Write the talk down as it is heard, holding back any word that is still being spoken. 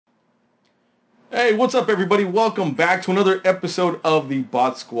Hey, what's up, everybody? Welcome back to another episode of the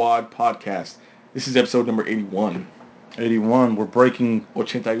Bot Squad podcast. This is episode number 81. 81. We're breaking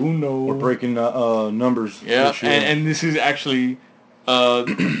 81. numbers Yeah, this year. and this is actually, uh,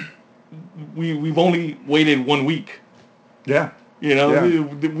 we've only waited 1 week. Yeah. You know,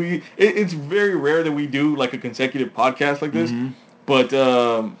 Yeah. it's very rare that we do like a consecutive podcast like this, but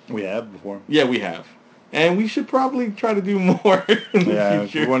We have before. yeah, we have. And we should probably try to do more in the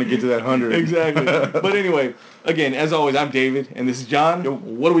future. We want to get to that 100. Exactly. But anyway, again, as always, I'm David, and this is John. Yo.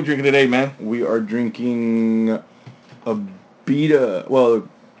 What are we drinking today, man? We are drinking Abita. Well,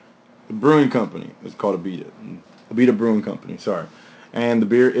 the brewing company. It's called Abita. Abita Brewing Company. Sorry. And the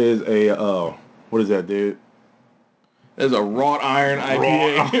beer is what is that, dude? There's a wrought iron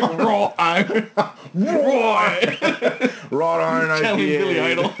IPA. Raw iron. Wrought iron IPA. Channeling Billy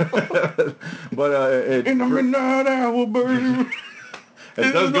Idol. But it's In the midnight hour, baby.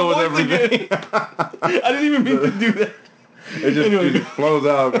 It does go with everything. I didn't even mean to do that. It just flows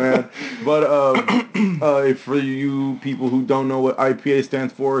out, man. But for you people who don't know what IPA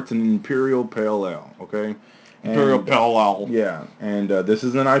stands for, it's an Imperial Pale Ale, okay? Imperial Pale Ale. Yeah, and this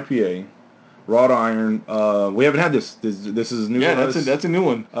is an IPA. Wrought iron. We haven't had this. This is new. Yeah, to us. that's a new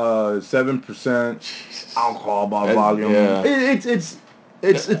one. 7% alcohol by volume. Yeah.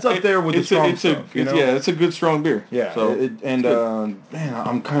 It's up there with the strong stuff. Yeah, it's a good strong beer. Yeah, so, man,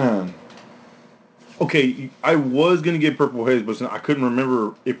 I'm kind of okay. I was gonna get Purple Haze, but I couldn't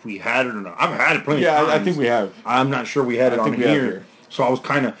remember if we had it or not. I've had it plenty of times. I think we have. I'm not sure we had it on here. So I was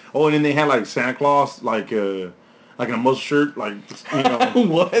kind of. Oh, and then they had like Santa Claus, like in a muscle shirt, like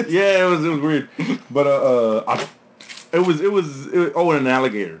What? Yeah, it was weird, but it was and an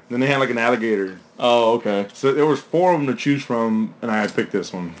alligator. Then they had like an alligator. Oh, okay. So there was 4 of them to choose from, and I picked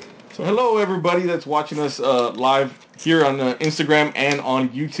this one. So hello everybody that's watching us live here on Instagram and on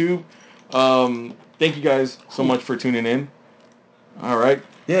YouTube. Thank you guys so much for tuning in. All right.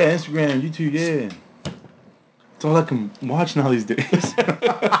 Yeah, Instagram, YouTube, yeah. That's all I can watch now these days.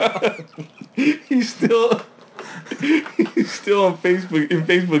 He's still on Facebook in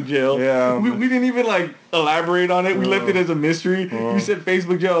Facebook jail. Yeah. We didn't even like elaborate on it. We left it as a mystery. You said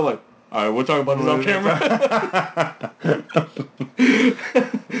Facebook jail. I'm like, all right, we'll talk about this on camera.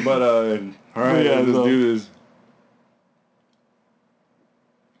 But all right, let's do this.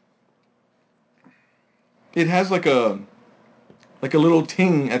 It has like a little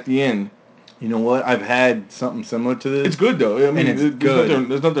ting at the end. You know what? I've had something similar to this. It's good though. I mean, it's good.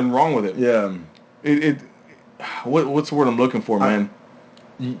 There's nothing wrong with it. Yeah. What's the word I'm looking for, man?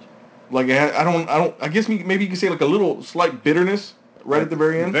 Like I guess maybe you could say like a little slight bitterness right at the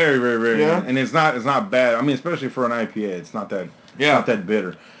very end. Very, very, very. Yeah. And it's not bad. I mean, especially for an IPA, it's not that. Yeah. Not that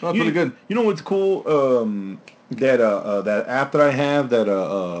bitter. That's pretty good. You know what's cool? That app that I have that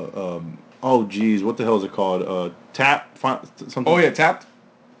oh geez, what the hell is it called? Tap something. Oh yeah, Tapped.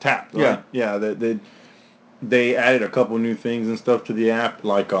 Right? Yeah. They added a couple new things and stuff to the app,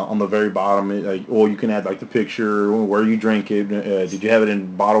 like on the very bottom, you can add like the picture, where you drink it. Did you have it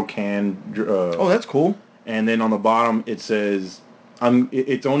in bottle, can? Oh, that's cool. And then on the bottom it says,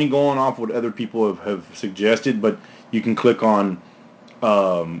 it's only going off what other people have suggested, but you can click on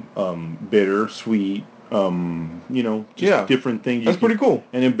bitter, sweet, different things. That's pretty cool.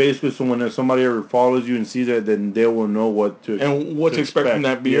 And then basically, so when somebody ever follows you and sees that, then they will know what to expect from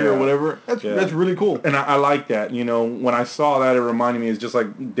that beer or whatever. That's really cool. And I like that. When I saw that, it reminded me. It's just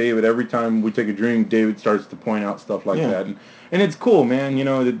like David. Every time we take a drink, David starts to point out stuff like that, and it's cool, man.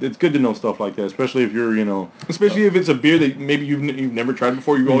 It's good to know stuff like that, especially if you're, especially if it's a beer that maybe you've never tried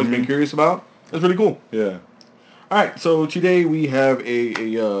before. You've always been curious about. That's really cool. Yeah. All right, so today we have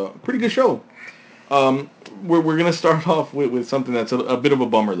a pretty good show. We're gonna start off with something that's a bit of a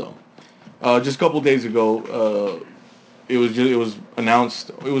bummer though. Just a couple days ago, it was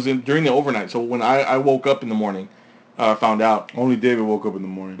announced. It was during the overnight. So when I woke up in the morning, found out. Only David woke up in the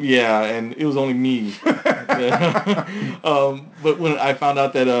morning. Yeah, and it was only me. But when I found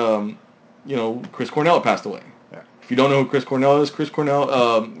out that Chris Cornell passed away. Yeah. If you don't know who Chris Cornell is, Chris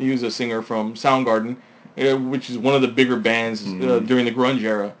Cornell, he was a singer from Soundgarden, which is one of the bigger bands during the grunge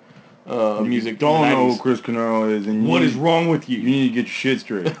era. Music. Don't know who Chris Cornell is, and what is wrong with you? You need to get your shit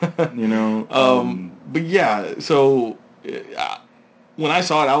straight. But yeah, so when I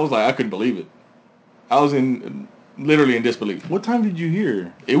saw it, I was like, I couldn't believe it. I was literally in disbelief. What time did you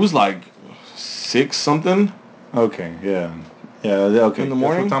hear? It was like 6 something. Okay, yeah. Okay. In the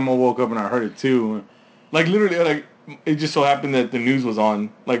morning. That's what time I woke up and I heard it too. Like literally, like it just so happened that the news was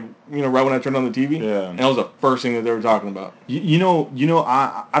on, like right when I turned on the TV. Yeah. And that was the first thing that they were talking about. I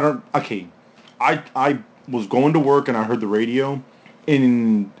don't. Okay, I was going to work and I heard the radio,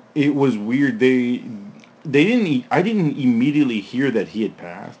 and it was weird. They didn't. I didn't immediately hear that he had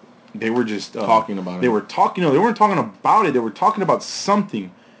passed. They were just Talking about it. They were talking. No, they weren't talking about it. They were talking about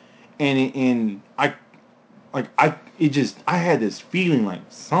something, and I, like I had this feeling like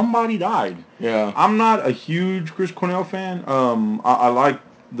somebody died. Yeah. I'm not a huge Chris Cornell fan. I like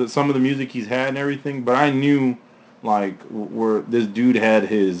some of the music he's had and everything, but I knew like where this dude had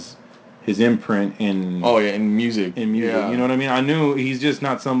his imprint in Oh yeah, in music. Yeah. You know what I mean? I knew he's just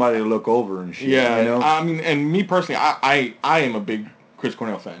not somebody to look over and shit. Yeah, you know? I mean, and me personally, I am a big Chris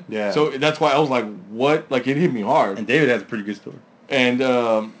Cornell fan. Yeah. So that's why I was like, what? Like, it hit me hard. And David has a pretty good story. And,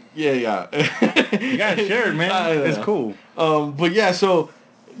 yeah. You gotta share it, man. It's cool. But yeah, so,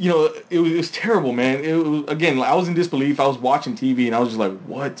 it was terrible, man. It was, again, I was in disbelief. I was watching TV and I was just like,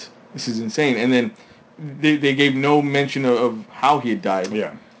 what? This is insane. And then they gave no mention of how he had died.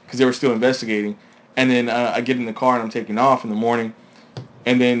 Yeah. Because they were still investigating. And then I get in the car and I'm taking off in the morning.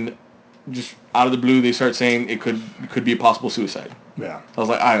 And then just out of the blue, they start saying it could be a possible suicide. Yeah. I was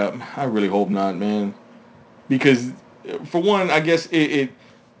like, I really hope not, man. Because, for one, I guess it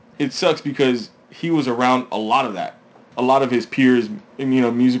sucks because he was around a lot of that. A lot of his peers,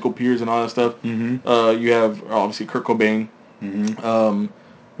 musical peers and all that stuff. Mm-hmm. You have, obviously, Kurt Cobain. Mm-hmm.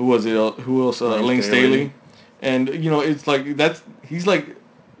 Who was it? Who else? Lane Staley. And, it's like, he's like,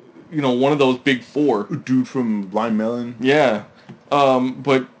 one of those big four. Dude from Blind Melon. Yeah.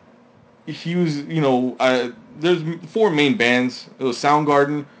 But he was, there's four main bands. It was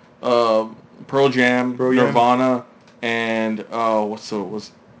Soundgarden, Pearl Jam, Nirvana, and Alice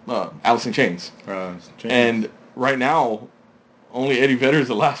in Chains. And right now, only Eddie Vedder is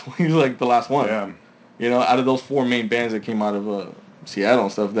the last one. He's like the last one. Yeah. Out of those four main bands that came out of Seattle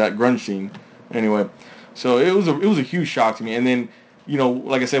and stuff, that grunge scene. Anyway, so it was a huge shock to me. And then,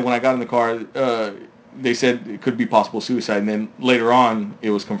 like I said, when I got in the car, they said it could be possible suicide, and then later on,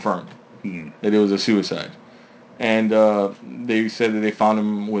 it was confirmed that it was a suicide. And they said that they found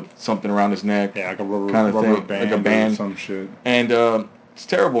him with something around his neck. Yeah, like a rubber thing, band, like a band. Or some shit. And it's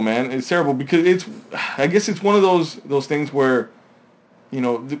terrible, man. It's terrible because I guess it's one of those things where,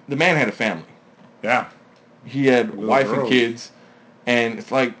 the man had a family. Yeah. He had wife and kids, and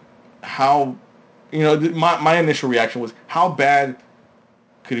it's like, how, my initial reaction was, how bad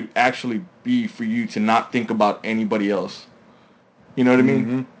could it actually be for you to not think about anybody else? You know what I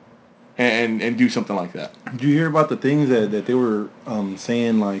mean? And do something like that. Did you hear about the things that they were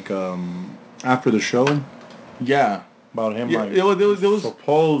saying, like, after the show? Yeah. About him, yeah, like, there was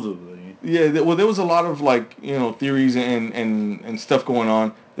supposedly. Yeah, there was a lot of, like, theories and stuff going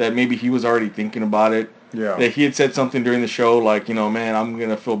on that maybe he was already thinking about it. Yeah. That he had said something during the show, like, man, I'm going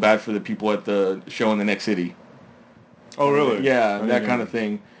to feel bad for the people at the show in the next city. Oh, really? Yeah, that kind of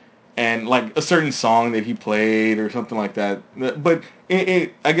thing. And, like, a certain song that he played or something like that. But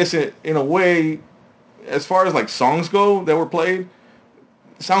I guess in a way, as far as, like, songs go that were played,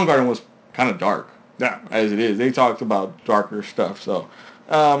 Soundgarden was kind of dark. Yeah. As it is. They talked about darker stuff. So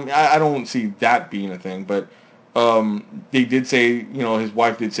I don't see that being a thing. But they did say, his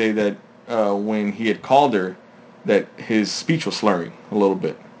wife did say that when he had called her, that his speech was slurring a little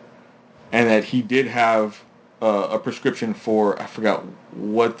bit. And that he did have a prescription for, I forgot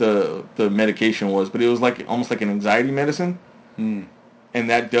what the medication was, but it was like almost like an anxiety medicine. And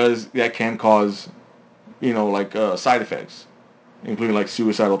that can cause, like side effects, including like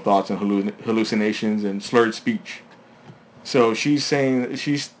suicidal thoughts and hallucinations and slurred speech. So she's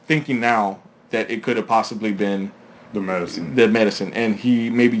thinking now that it could have possibly been the medicine, and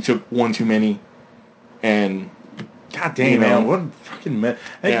he maybe took one too many, and God damn, man, what fucking Have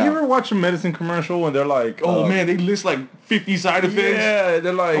you ever watched a medicine commercial when they're like, oh man, they list like 50 side effects. Yeah,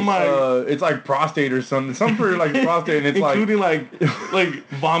 they're like, it's like prostate or something for like prostate, and it's including like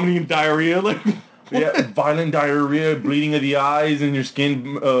vomiting and diarrhea, like. Yeah, violent diarrhea, bleeding of the eyes, and your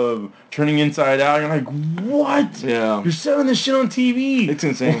skin turning inside out. You're like, what? Yeah. You're selling this shit on TV. It's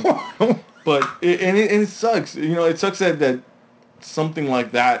insane. But it sucks. It sucks that something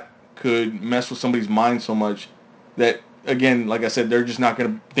like that could mess with somebody's mind so much that, again, like I said, they're just not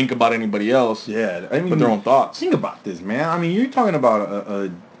going to think about anybody else. Yeah, I mean, but their own thoughts. Think about this, man. I mean, you're talking about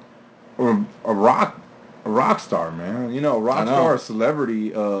a rock star, man. A rock star, a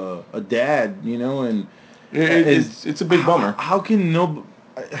celebrity, a dad, and it's a big bummer. How can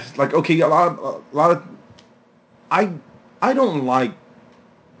okay, a lot of I don't like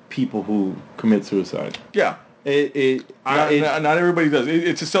people who commit suicide. Yeah. Not everybody does.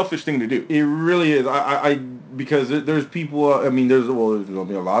 It's a selfish thing to do. It really is. Because there's people. I mean, there's gonna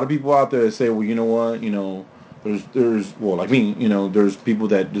be a lot of people out there that say, well, you know what, there's well, like me, there's people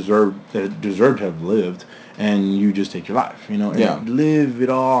that deserve to have lived, and you just take your life, and live it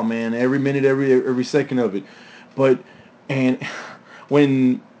all, man, every minute, every second of it. But and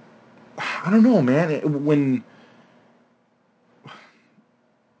when I don't know, man, when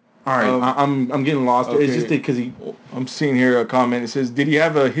all right, I'm getting lost. Okay. It's just because I'm seeing here a comment. It says, "Did he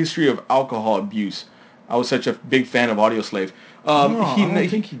have a history of alcohol abuse? I was such a big fan of Audioslave." No, I don't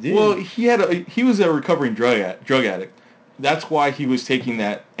think he did. Well, he was a recovering drug addict. That's why he was taking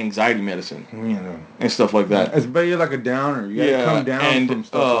that anxiety medicine and stuff like that. It's basically like a downer. You gotta come down from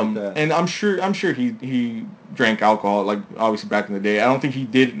stuff like that. And I'm sure he drank alcohol, like obviously back in the day. I don't think he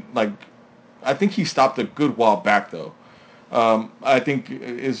did I think he stopped a good while back though. I think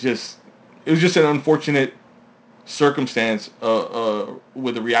it was just an unfortunate circumstance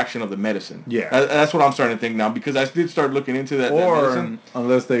with the reaction of the medicine. Yeah, that's what I'm starting to think now, because I did start looking into that. Or that medicine.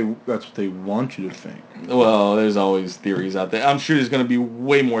 Unless that's what they want you to think. Well, there's always theories out there. I'm sure there's going to be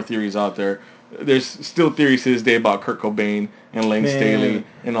way more theories out there. There's still theories to this day about Kurt Cobain and Lane Staley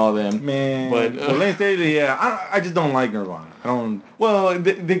and all them. Man, but Lane Staley, yeah, I just don't like Nirvana. I don't. Well,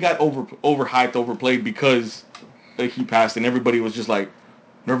 they got overhyped, overplayed because he passed, and everybody was just like,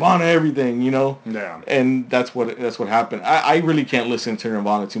 Nirvana everything, Yeah. And that's what happened. I really can't listen to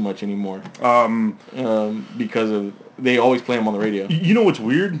Nirvana too much anymore. Because they always play them on the radio. You know what's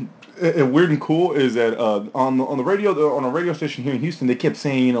weird? Weird and cool is that on the radio, on a radio station here in Houston, they kept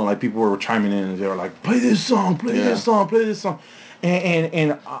saying, like people were chiming in and they were like, play this song, play this song.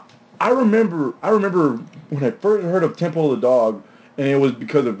 And I remember when I first heard of Temple of the Dog, and it was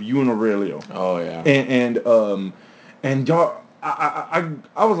because of you and Aurelio. Oh yeah. And y'all,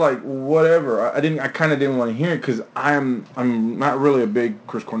 I was like, whatever. I kind of didn't want to hear it because I'm not really a big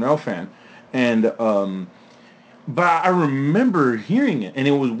Chris Cornell fan, and but I remember hearing it, and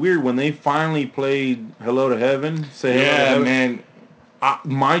it was weird when they finally played "Hello to Heaven." Say hello to heaven. Man.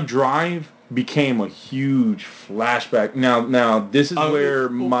 My drive became a huge flashback. Now this is where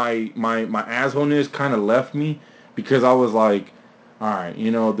my assholeness kind of left me, because I was like, all right,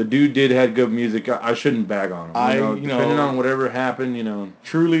 the dude had good music. I shouldn't bag on him. Depending on whatever happened,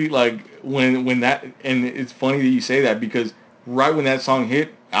 Truly, like when that, and it's funny that you say that, because right when that song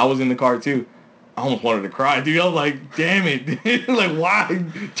hit, I was in the car too. I almost wanted to cry, dude. I was like, damn it. Like, why?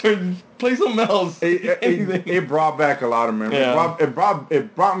 Play something else. It brought back a lot of memories. Yeah.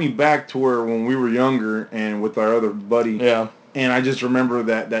 It brought me back to where when we were younger and with our other buddy. Yeah. And I just remember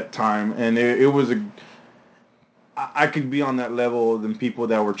that time. And it was I could be on that level than people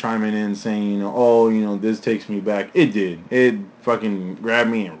that were chiming in saying, this takes me back. It did. It fucking grabbed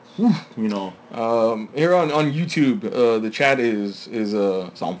me and, Here on YouTube, the chat is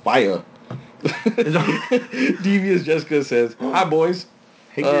it's on fire. Devious Jessica says, "Hi boys."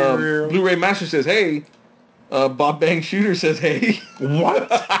 Hey, girl. Blu-ray Master says, "Hey." Bob Bang Shooter says, "Hey." What?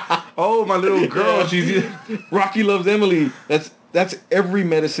 Oh, my little girl. Yeah. She's Rocky Loves Emily. That's every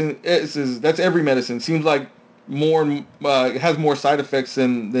medicine. That's every medicine. Seems like it has more side effects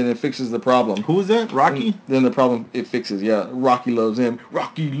than it fixes the problem. Who is that? Rocky? Then the problem it fixes. Yeah. Rocky loves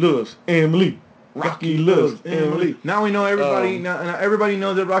Rocky loves Emily. Rocky loves Emily. Now we know everybody. Now everybody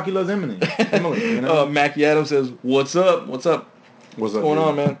knows that Rocky loves Emily. Mackie Adams says, "What's up? What's up? What's up, going dude?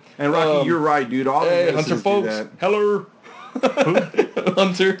 on, man?" And Rocky, you're right, dude. All hey, Hunter folks. Hello.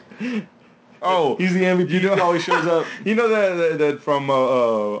 Hunter. Oh, he's the MVP. He always shows up. You know that from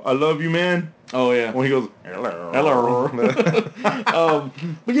I Love You, Man. Oh yeah. When he goes hello.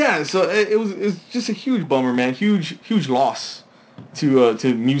 But yeah, so it's just a huge bummer, man. Huge loss to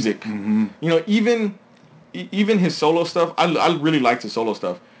music. Mm-hmm. Even his solo stuff. I really liked his solo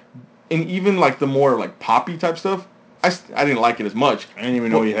stuff, and even like the more like poppy type stuff. I didn't like it as much. I didn't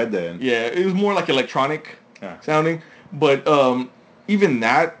even know he had that. Yeah, it was more like electronic sounding. But even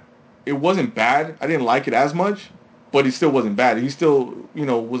that, it wasn't bad. I didn't like it as much, but it still wasn't bad. He still,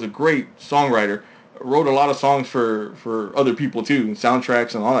 was a great songwriter. Wrote a lot of songs for other people too,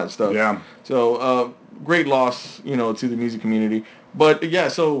 soundtracks and all that stuff. Yeah. So great loss, to the music community. But yeah,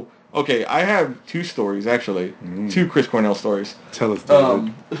 so okay, I have two stories actually, two Chris Cornell stories. Tell us,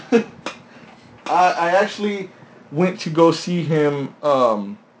 David. I actually went to go see him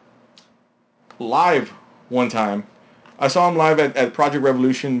live one time. I saw him live at Project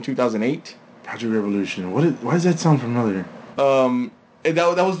Revolution 2008. Project Revolution. Why does that sound familiar? That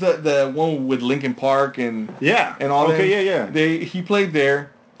was the one with Linkin Park and all that. Okay, yeah. He played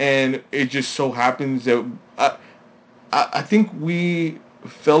there, and it just so happens that I think we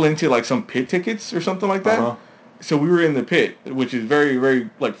fell into like some pit tickets or something like that. Uh-huh. So we were in the pit, which is very, very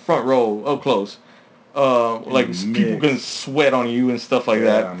like front row, up close. Like people can sweat on you and stuff like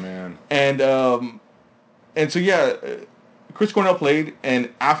that. Yeah, man. And and so yeah, Chris Cornell played, and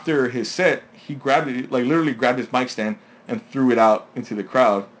after his set, he grabbed it, like literally grabbed his mic stand and threw it out into the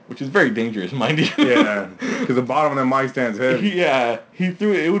crowd, which is very dangerous, mind you. Yeah, because the bottom of that mic stand's heavy. Yeah, he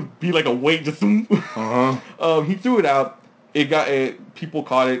threw it. It would be like a weight just. He threw it out. It got it. People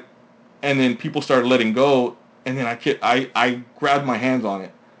caught it, and then people started letting go. And then I grabbed my hands on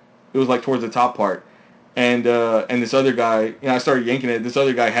it. It was like towards the top part, and this other guy, I started yanking it. This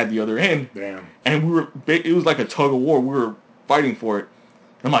other guy had the other end. Damn. And it was like a tug of war. We were fighting for it.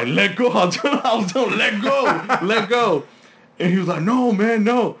 I'm like, let go. I was telling him, let go, let go. And he was like, no, man,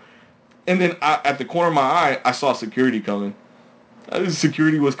 no. And then at the corner of my eye, I saw security coming.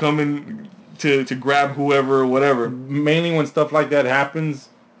 Security was coming to grab whoever or whatever. Mainly when stuff like that happens,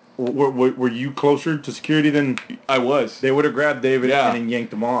 were you closer to security than... I was. They would have grabbed David Yeah. and then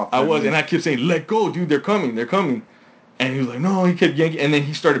yanked him off. I was, and I kept saying, let go, dude, they're coming, they're coming. And he was like, no, he kept yanking, and then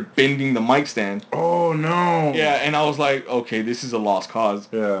he started bending the mic stand. Oh, no. Yeah, and I was like, okay, this is a lost cause.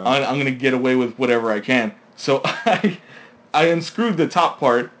 Yeah. I'm going to get away with whatever I can. So I unscrewed the top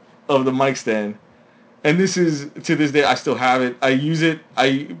part of the mic stand, and this is, to this day, I still have it. I use it,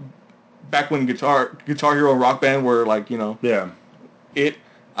 back when Guitar Hero and Rock Band were like, Yeah.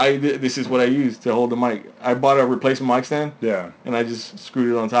 this is what I used to hold the mic. I bought a replacement mic stand. Yeah. And I just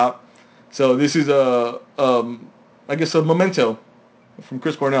screwed it on top. So this is I guess a memento from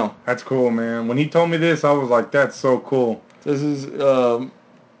Chris Cornell. That's cool, man. When he told me this, I was like, that's so cool. This is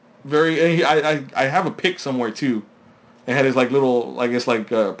very. I have a pic somewhere too. It had his like little, I guess like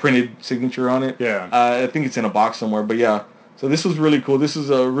printed signature on it. Yeah. I think it's in a box somewhere. But yeah, so this was really cool. This is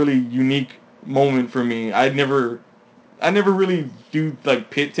a really unique moment for me. I never really do like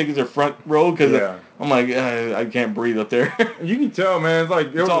pit tickets or front row because I'm like I can't breathe up there. You can tell, man. It's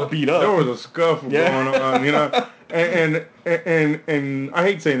like it's all beat up. There was a scuffle going on, and I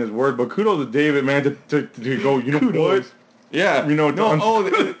hate saying this word, but kudos to David, man, to go. Kudos. What? Yeah.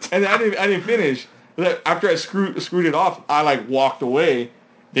 And I didn't finish. After I screwed it off, I like walked away.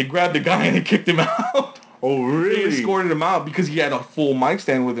 They grabbed the guy and they kicked him out. Oh, really? They escorted him out because he had a full mic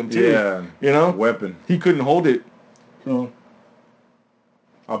stand with him too. Yeah. Weapon. He couldn't hold it. So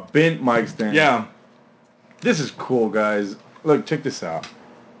a bent mic stand. Yeah. This is cool, guys. Look, check this out.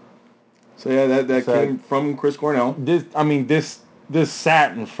 So yeah, that came from Chris Cornell. This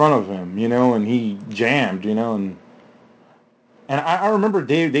sat in front of him, and he jammed, and I remember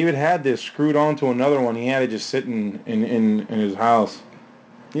David had this screwed onto another one. He had it just sitting in his house.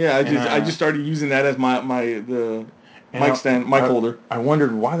 Yeah, I just started using that as my mic stand, mic holder. I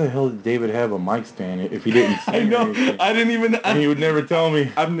wondered why the hell did David have a mic stand if he didn't sing? I know. I didn't even. And he would never tell me.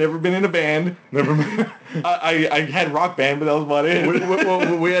 I've never been in a band. Never been. I had rock band, but that was about it.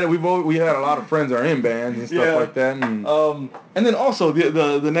 we had a lot of friends that are in bands and stuff like that. And then also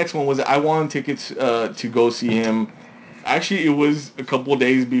the next one was I won tickets to go see him. Actually, it was a couple of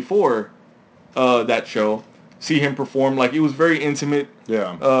days before that show. See him perform, like it was very intimate.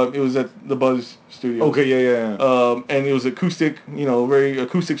 Yeah. It was at the Buzz Studio. Okay, yeah. And it was acoustic, very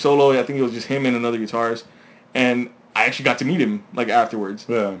acoustic solo. I think it was just him and another guitarist. And I actually got to meet him like afterwards.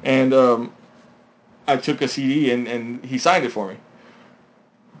 Yeah. And I took a CD and he signed it for me.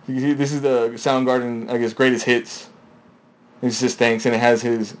 This is the Soundgarden, I guess, greatest hits. It says thanks, and it has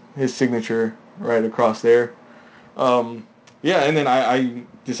his signature right across there. Yeah, and then I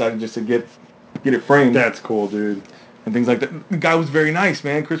decided just to get it framed. That's cool, dude. And things like that. The guy was very nice,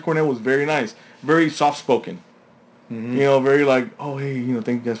 man. Chris Cornell was very nice. Very soft-spoken. Mm-hmm. Very like, oh, hey,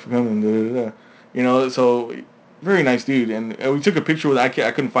 thank you guys for coming. Da, da, da. So very nice dude. And we took a picture with I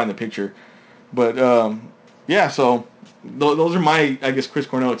couldn't find the picture. But, yeah, so those are my, I guess, Chris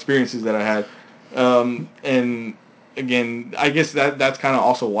Cornell experiences that I had. And, again, I guess that's kind of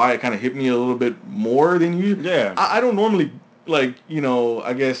also why it kind of hit me a little bit more than usual. Yeah. I don't normally, like,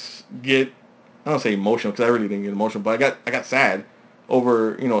 I guess, I don't say emotional because I really didn't get emotional, but I got sad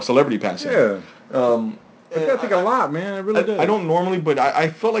over a celebrity passing. Yeah. It's gotta take a lot, man. It really does. I don't normally, but I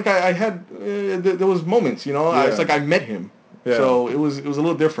felt like I had there was moments. Yeah. It's like I met him, so it was a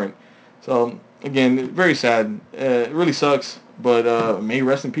little different. So again, very sad. It really sucks, but may he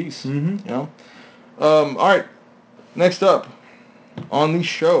rest in peace. Mm-hmm. All right. Next up on the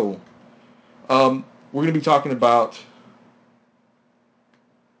show, we're gonna be talking about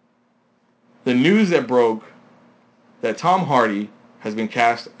the news that broke that Tom Hardy has been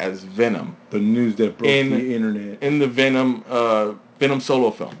cast as Venom. The news that broke the internet. In the Venom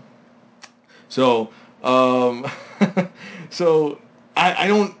solo film. So, I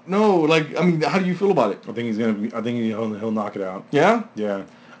don't know. Like, how do you feel about it? I think he'll knock it out. Yeah? Yeah.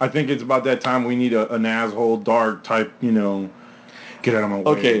 I think it's about that time we need an asshole, dark type, get out of my way.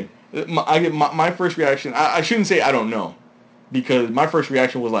 Okay. My first reaction. I shouldn't say I don't know, because my first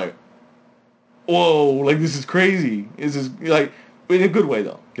reaction was like, whoa, like this is crazy. This is like in a good way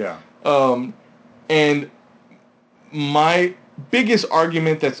though. Yeah. And my biggest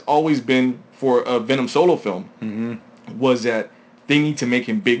argument that's always been for a Venom solo film was that they need to make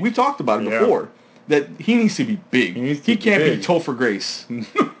him big. We've talked about it before. That he needs to be big. He can't be Topher Grace.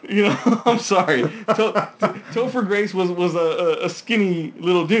 You know, I'm sorry. Topher Grace was a skinny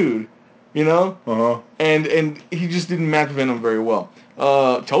little dude. You know? Uh-huh. And he just didn't match Venom very well.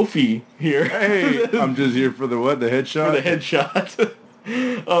 Tofi here. Hey, I'm just here for the what? The headshot? For the headshot.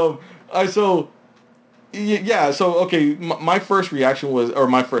 So okay, my first reaction was, or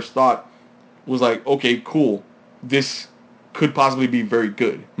my first thought was like, okay, cool. This could possibly be very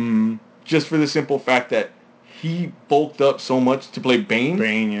good. Mm-hmm. Just for the simple fact that he bulked up so much to play Bane.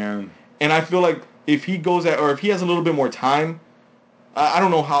 Bane, yeah. And I feel like if he goes at, or if he has a little bit more time, I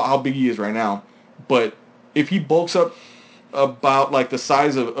don't know how big he is right now, but if he bulks up about like the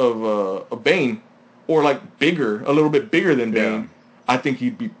size of Bane, or like bigger, a little bit bigger than Bane, I think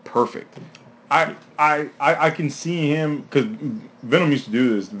he'd be perfect. I can see him, because Venom used to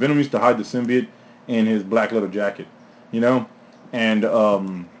do this. Venom used to hide the symbiote in his black leather jacket, you know, and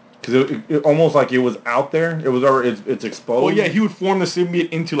because it almost like it was out there. It was already it's exposed. Well, yeah, he would form the symbiote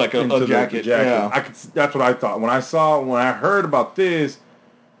into like a jacket. Yeah, that's what I thought when I heard about this.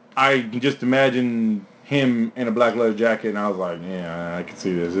 I can just imagine him in a black leather jacket, and I was like, yeah, I can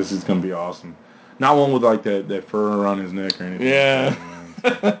see this. This is gonna be awesome. Not one with like that fur around his neck or anything. Yeah.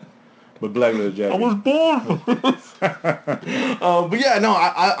 But black leather jacket. I was born for this. But yeah, no,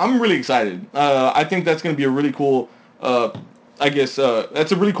 I'm really excited. I think that's going to be a really cool, I guess,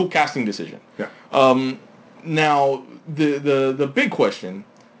 that's a really cool casting decision. Yeah. Now, the big question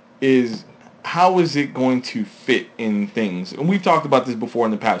is, how is it going to fit in things? And we've talked about this before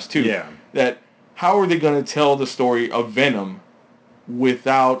in the past, too. Yeah. That how are they going to tell the story of Venom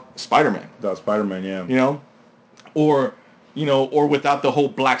without Spider-Man? Without Spider-Man, yeah. You know? Or without the whole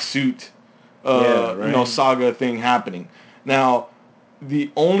black suit, saga thing happening. Now,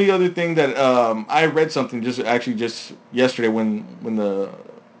 the only other thing that I read something just yesterday when the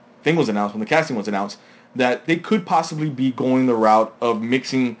thing was announced, when the casting was announced, that they could possibly be going the route of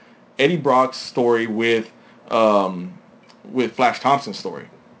mixing Eddie Brock's story with Flash Thompson's story.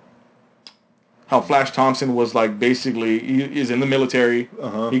 How Flash Thompson was like basically he is in the military.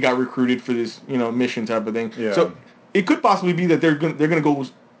 Uh-huh. He got recruited for this mission type of thing. Yeah. So it could possibly be that they're gonna go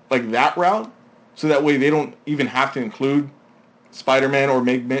like that route, so that way they don't even have to include Spider-Man, or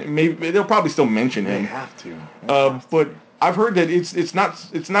maybe they'll probably still mention him. They have to. But I've heard that it's not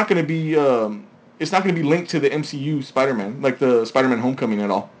gonna be linked to the MCU Spider-Man, like the Spider-Man Homecoming at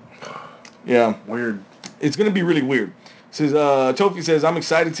all. Yeah. Weird. It's gonna be really weird. Says Tofi says, I'm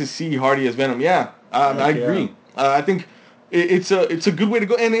excited to see Hardy as Venom. Yeah, I agree. I think it's a good way to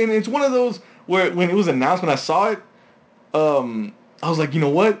go, and it's one of those where when it was announced, when I saw it, I was like, you know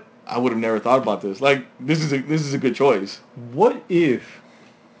what? I would have never thought about this. Like, this is a good choice. What if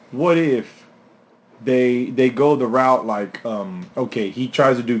they go the route like, okay, he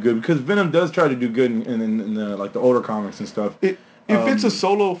tries to do good, because Venom does try to do good in the like the older comics and stuff. If it's a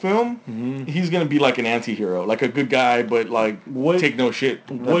solo film, he's gonna be like an anti-hero, like a good guy, but like take no shit.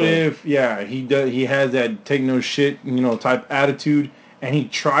 What if he has that take no shit type attitude, and he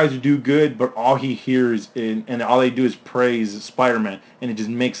tries to do good, but all he hears and all they do is praise Spider-Man, and it just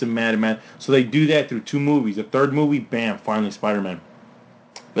makes him mad and mad. So they do that through 2 movies. The third movie, bam, finally Spider-Man.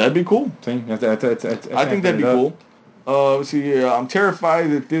 That'd be cool. See, that's I think that'd be cool. Let's see. I'm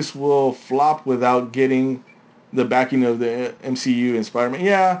terrified that this will flop without getting the backing of the MCU and Spider-Man.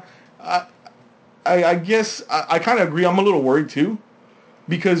 Yeah, I guess I kind of agree. I'm a little worried too,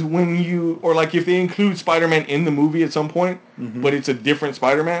 because if they include Spider-Man in the movie at some point, but it's a different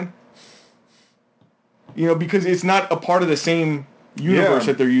Spider-Man, because it's not a part of the same universe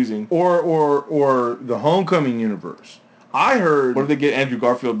that they're using, or the Homecoming universe. I heard. What if they get Andrew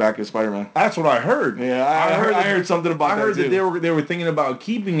Garfield back as Spider-Man? That's what I heard. Yeah, I heard something about that. I heard that they were thinking about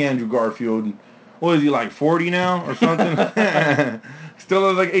keeping Andrew Garfield. What is he, like 40 now or something? Still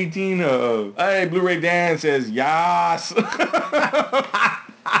looks like 18. Hey, Blu-ray Dan says yas.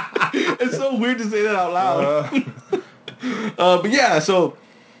 It's so weird to say that out loud. But yeah, so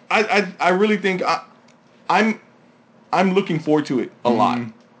I really think I'm looking forward to it a lot.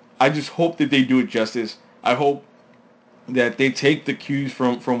 I just hope that they do it justice. I hope that they take the cues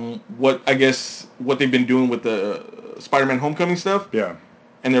from what they've been doing with the Spider-Man Homecoming stuff. Yeah.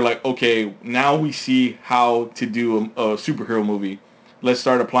 And they're like, okay, now we see how to do a superhero movie. Let's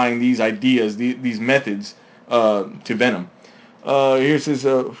start applying these ideas, these methods to Venom. Here it says,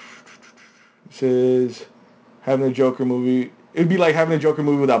 says having a Joker movie. It'd be like having a Joker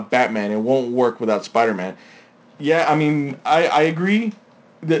movie without Batman. It won't work without Spider-Man. Yeah, I mean, I agree.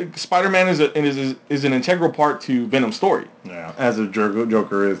 Spider-Man is an integral part to Venom's story. Yeah, as a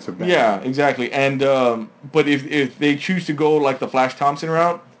Joker is to Batman. Yeah, exactly. And but if they choose to go like the Flash Thompson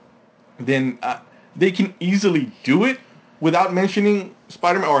route, then they can easily do it without mentioning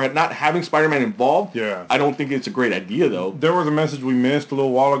Spider-Man or not having Spider-Man involved. Yeah. I don't think it's a great idea though. There was a message we missed a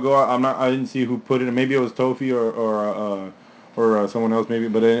little while ago. I didn't see who put it. Maybe it was Tofi or someone else maybe,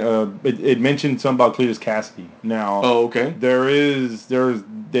 but it mentioned something about Cletus Cassidy. Now, Oh, okay.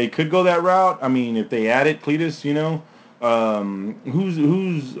 They could go that route. I mean, if they added Cletus, you know,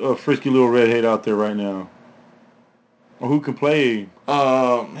 who's a frisky little redhead out there right now, or who could play?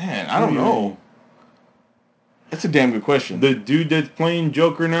 Man, I don't know. That's a damn good question. The dude that's playing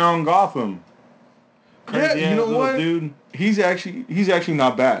Joker now in Gotham. Yeah, you know what? Dude, he's actually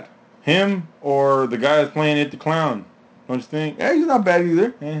not bad. him or the guy that's playing It the Clown. Don't you think? Yeah, he's not bad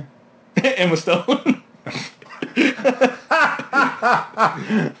either. Yeah. Emma Stone. Ed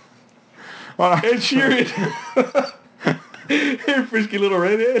Sheeran. Hey, frisky little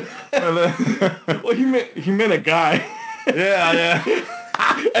redhead. Well, he meant a guy. Yeah.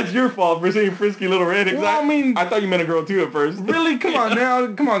 That's your fault for saying frisky little redhead. Well, I mean, I thought you meant a girl too at first. Really? Come on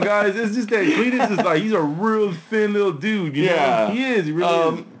now. Come on, guys. It's just that Cletus is like, he's a real thin little dude. You know? He is. He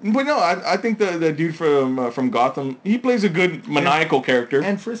really is. But no, I think the dude from Gotham, he plays a good maniacal character.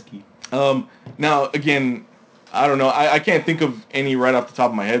 And frisky. Now, again, I don't know. I can't think of any right off the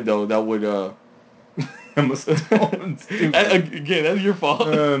top of my head, though, that would... Emma Stone. Again, that's your fault.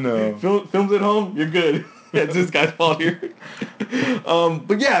 No. Films at home, you're good. It's this guy's fault here.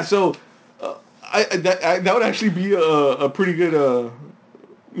 But yeah, so that would actually be a pretty good,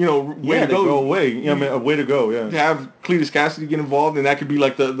 way to go. away. Yeah, I mean, a way to go. Yeah. To have Cletus Cassidy get involved, and that could be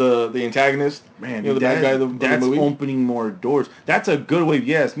like the antagonist. Man, the bad guy of the movie. Opening more doors. That's a good way.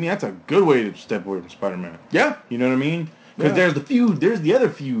 Yes, that's a good way to step away from Spider-Man. Yeah, you know what I mean. Because there's the feud. There's the other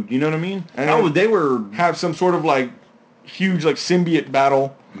feud. You know what I mean? And they were have some sort of like huge like symbiote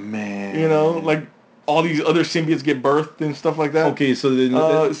battle. Man, you know, like all these other symbiotes get birthed and stuff like that. Okay, so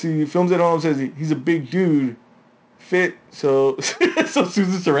then see, Films at Home says he's a big dude, fit. So so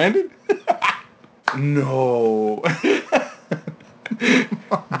Susan Sarandon. No.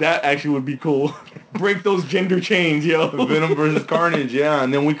 That actually would be cool. Break those gender chains, yo. Venom versus Carnage, yeah,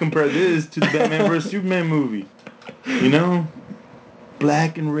 and then we compare this to the Batman versus Superman movie. You know,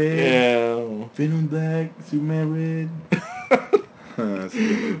 black and red. Yeah. Venom black, Superman red.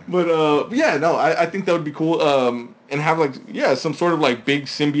 But yeah, no, I think that would be cool. And have like some sort of like big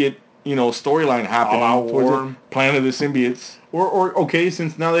symbiote, storyline happening towards Planet of the Symbiotes. Or okay,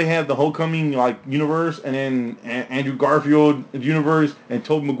 since now they have the Homecoming like universe, and then Andrew Garfield universe and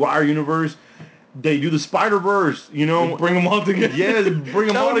Tobey Maguire universe, they do the Spider-Verse, bring them all together. Yes, bring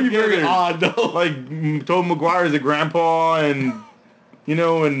them all together. That would be very odd, though. Like Tobey Maguire is a grandpa, and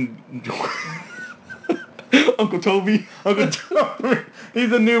and Uncle Toby. He's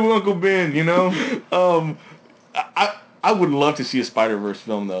the new Uncle Ben. I would love to see a Spider-Verse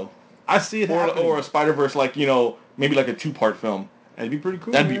film though. I see it happening. Or a Spider-Verse maybe like a 2-part film. That'd be pretty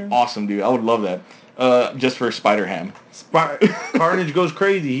cool. That'd be awesome, dude. I would love that. Just for Spider-Ham. Carnage goes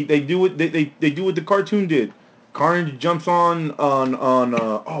crazy. They do what they do what the cartoon did. Carnage jumps on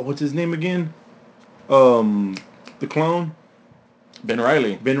what's his name again? The clone. Ben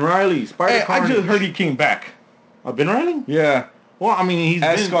Reilly. Spider Carnage. I just heard he came back. Ben Reilly? Yeah. Well, I mean, he's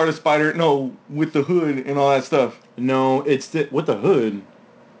as Scar the Spider. No, with the hood and all that stuff. No, it's with the hood.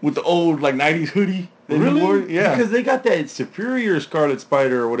 With the old 90s hoodie. Really? Yeah. Because they got that superior Scarlet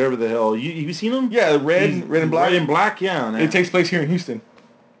Spider or whatever the hell. You seen him? Yeah, red and black. Red and black, yeah. It takes place here in Houston.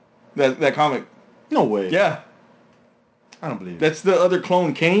 That comic. No way. Yeah. I don't believe it. That's the other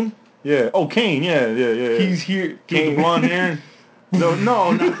clone, Kane. Yeah. Oh, Kane. Yeah. He's here. Kane. With the blonde hair. No,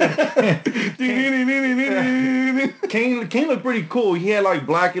 not that. Kane looked pretty cool. He had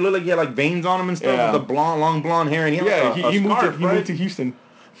black. It looked like he had veins on him and stuff. With the long blonde hair, and he had he moved to Houston.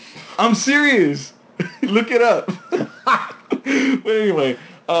 I'm serious. Look it up. But anyway,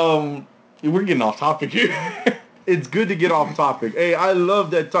 we're getting off topic here. It's good to get off topic. Hey, I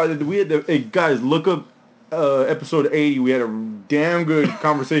love that title. We had to. Hey, guys, look up episode 80. We had a damn good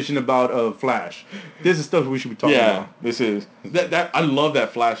conversation about Flash. This is stuff we should be talking about. Yeah, this is that. I love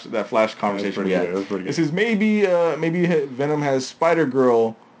that Flash conversation. That was pretty good. This is maybe Venom has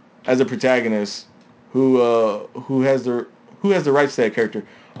Spider-Girl as a protagonist who has the rights to that character.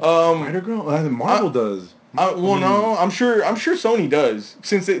 Spider-Girl? Marvel does. No, I'm sure Sony does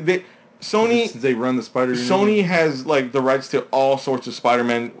since they run the Spider. Sony has the rights to all sorts of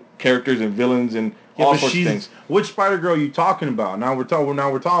Spider-Man characters and villains and all sorts of things. Which Spider-Girl are you talking about? Now we're talking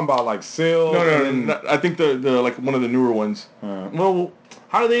about like Silk. No. I think the like one of the newer ones. Well,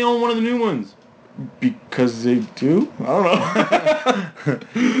 how do they own one of the new ones? Because they do. I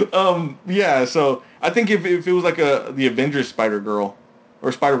don't know. Yeah. So I think if it was like the Avengers Spider-Girl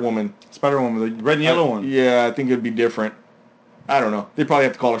or Spider-Woman, the red and yellow one. Yeah, I think it'd be different. I don't know. They probably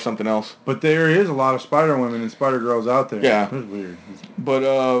have to call her something else. But there is a lot of Spider-Women and Spider-Girls out there. Yeah. That's weird. But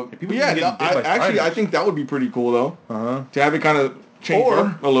I think that would be pretty cool though. To have it kind of change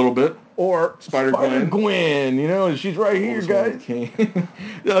up a little bit. Or Spider-Gwen, you know, she's right here, guys.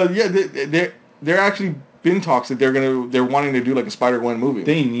 There actually been talks that they're wanting to do like a Spider-Gwen movie.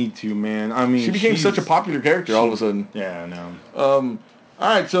 They need to, man. I mean, she became such a popular character all of a sudden. Yeah, I know. All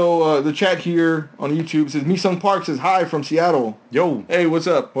right, so the chat here on YouTube says Mi-Sung Park says hi from Seattle. Yo, hey, what's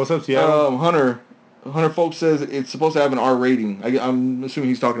up? What's up, Seattle? Hunter folks says it's supposed to have an R rating. I'm assuming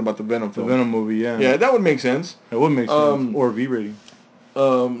he's talking about the Venom film. The Venom movie, yeah. Yeah, that would make sense. It would make sense. Or V rating.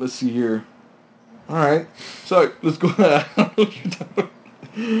 Let's see here. All right, so let's go.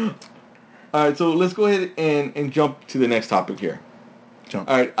 All right, so let's go ahead and jump to the next topic here. All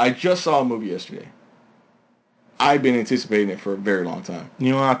right, I just saw a movie yesterday. I've been anticipating it for a very long time.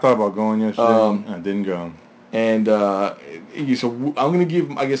 You know, I thought about going yesterday. I didn't go. And so I'm going to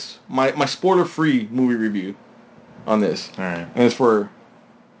give, I guess, my spoiler-free movie review on this. All right. And it's for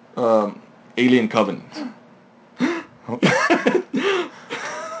Alien Covenant.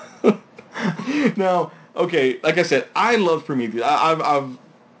 Now, okay, like I said, I love Prometheus. I've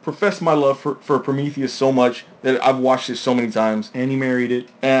professed my love for Prometheus so much that I've watched it so many times. And you married it.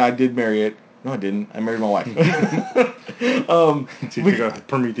 And I did marry it. No, I didn't. I married my wife.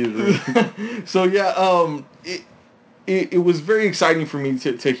 So yeah, it was very exciting for me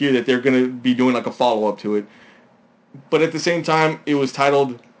to hear that they're gonna be doing like a follow up to it, but at the same time, it was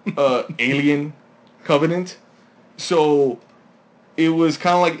titled Alien Covenant, so it was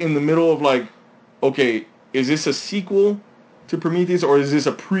kind of like in the middle of like, okay, is this a sequel to Prometheus or is this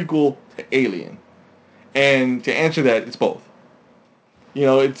a prequel to Alien? And to answer that, it's both. You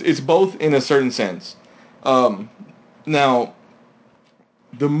know, it's both in a certain sense. Now,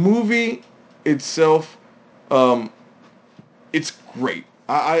 the movie itself, it's great.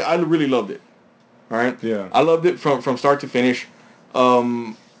 I really loved it. All right? Yeah. I loved it from start to finish.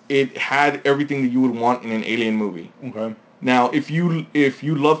 It had everything that you would want in an Alien movie. Okay. Now, if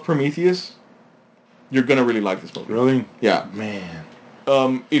you love Prometheus, you're gonna really like this movie. Really? Yeah. Man.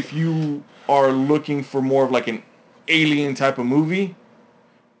 If you are looking for more of like an Alien type of movie,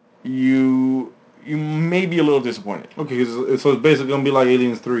 you may be a little disappointed. Okay, so it's basically gonna be like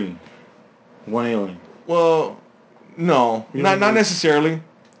Aliens 3. One alien. Well, no, not necessarily,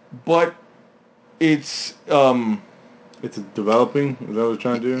 but it's developing. Is that what you're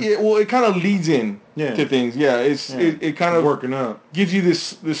trying to do? It kind of leads in to things. Yeah, it kind of working up. Gives you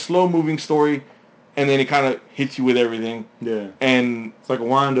this slow moving story, and then it kind of hits you with everything. Yeah, and it's like a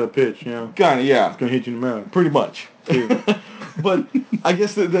wind up pitch. You know, kind of It's gonna hit you in the mouth. Pretty much. Yeah. But I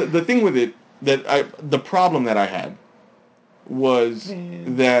guess the thing with it the problem that I had was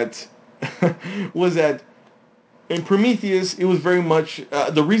that in Prometheus it was very much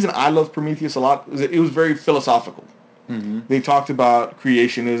the reason I love Prometheus a lot was that it was very philosophical. Mm-hmm. They talked about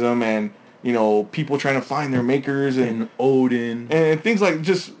creationism and people trying to find their makers and Odin and things like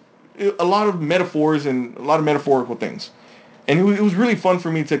just a lot of metaphors and a lot of metaphorical things, and it was really fun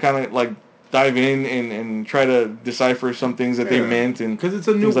for me to kind of like dive in and try to decipher some things that they meant, and because it's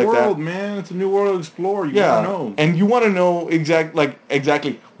a new world, man. It's a new world to explore. You want to know, and you want to know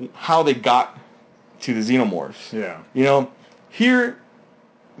exactly how they got to the xenomorphs. Yeah, here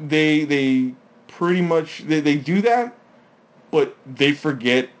they pretty much they do that, but they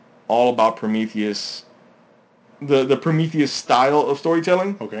forget all about Prometheus, the Prometheus style of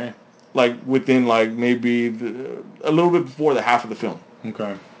storytelling. Okay, like within like maybe a little bit before the half of the film.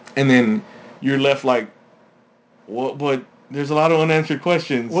 Okay, and then you're left like, what? But there's a lot of unanswered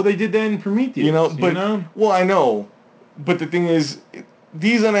questions. Well, they did that in Prometheus. Well, I know, but the thing is,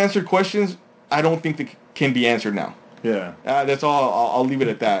 these unanswered questions, I don't think they can be answered now. Yeah, that's all. I'll leave it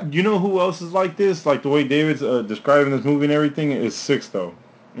at that. You know who else is like this? Like the way David's describing this movie and everything is Sixto,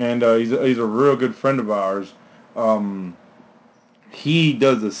 and he's a real good friend of ours. He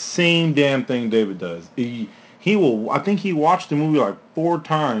does the same damn thing David does. He will. I think he watched the movie like 4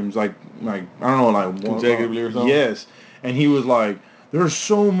 times, like I don't know, like consecutively or something. Yes, and he was like, "There's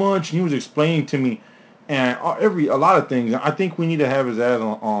so much," and he was explaining to me, and a lot of things. I think we need to have his ass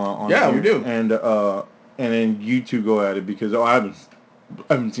on. Yeah, here. We do. And then you two go at it because I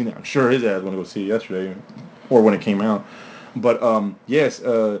haven't seen it. I'm sure his ass went to go see it yesterday, or when it came out. But yes,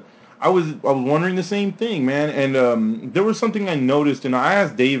 I was wondering the same thing, man. And there was something I noticed, and I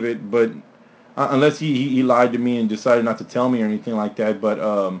asked David, but unless he lied to me and decided not to tell me or anything like that, but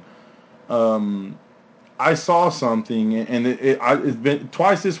I saw something, and it's been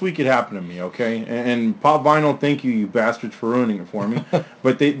twice this week. It happened to me, okay? And Pop Vinyl, thank you bastards for ruining it for me.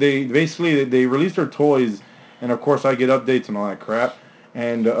 But they basically they released their toys, and of course I get updates and all that crap.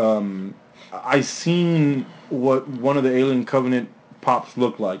 And I seen what one of the Alien Covenant pops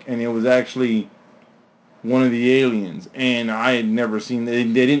looked like, and it was actually one of the aliens. And I had never seen. They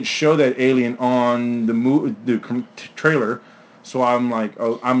didn't show that alien on the trailer. So I'm like,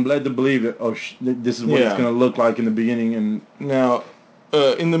 oh, I'm led to believe that, this is what it's going to look like in the beginning. And now,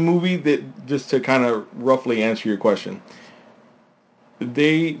 in the movie, that just to kind of roughly answer your question,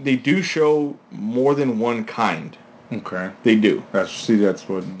 they do show more than one kind. Okay. They do. That's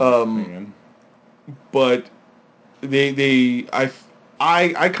what. But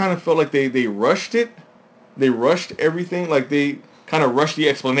I kind of felt like they rushed it. They rushed everything. Like they kind of rushed the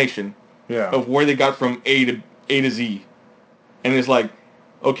explanation. Yeah. Of where they got from A to Z. And it's like,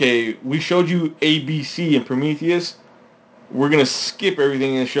 okay, we showed you A, B, C in Prometheus. We're going to skip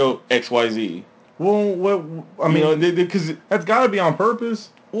everything and show X, Y, Z. Well, what, I mean, because that's got to be on purpose.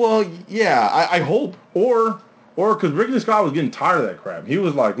 Well, yeah, I hope. Or because Ridley Scott was getting tired of that crap. He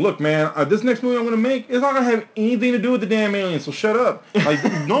was like, look, man, this next movie I'm going to make, it's not going to have anything to do with the damn aliens, so shut up. Like,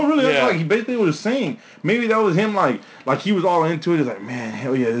 no, really, that's like he basically was saying. Maybe that was him, like he was all into it. He's like, man,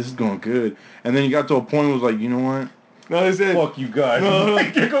 hell yeah, this is going good. And then he got to a point where he was like, you know what? No, they said, fuck you guys.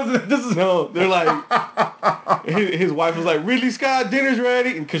 They're like, his wife was like, Ridley Scott, dinner's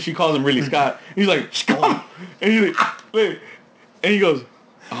ready. Because she calls him Ridley Scott. He's like, Scott. And he's like, wait. And he goes,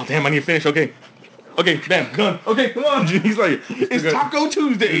 oh, damn, I need to finish. Okay, damn, gun. Okay, come on. He's like, it's Taco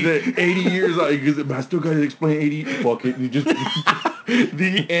Tuesday. 80 years, but I still got to explain 80. Fuck it. You just,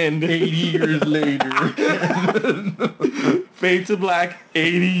 the end. 80 years later. Fade to black,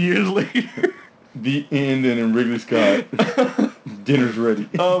 80 years later. The end, and then Ridley Scott. Dinner's ready.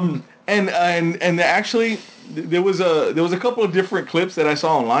 And actually, there was a couple of different clips that I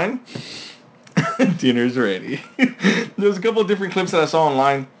saw online. Dinner's ready. There was a couple of different clips that I saw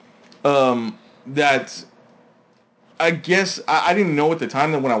online. That I guess I didn't know at the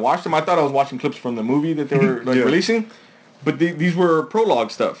time that when I watched them, I thought I was watching clips from the movie that they were releasing. But these were prologue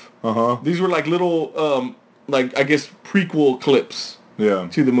stuff. These were like little, I guess prequel clips. To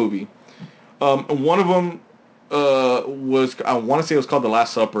the movie. One of them was, I want to say it was called The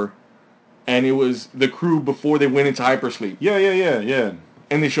Last Supper, and it was the crew before they went into hypersleep. Yeah.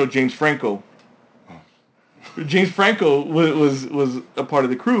 And they showed James Franco. James Franco was a part of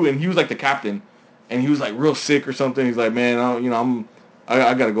the crew, and he was like the captain, and he was like real sick or something. He's like, man,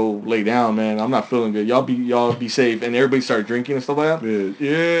 I gotta go lay down, man. I'm not feeling good. Y'all be safe. And everybody started drinking and stuff like that.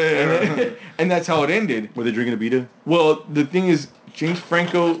 Yeah. And that's how it ended. Were they drinking a Beta? Well, the thing is, James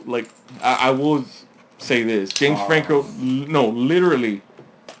Franco, like, I will say this. James Franco, literally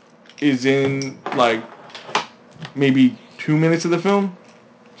is in, like, maybe 2 minutes of the film.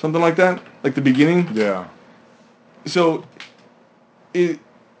 Something like that. Like the beginning. Yeah. So,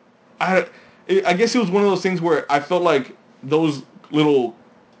 I guess it was one of those things where I felt like those little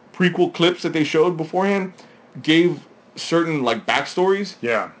prequel clips that they showed beforehand gave certain, like, backstories.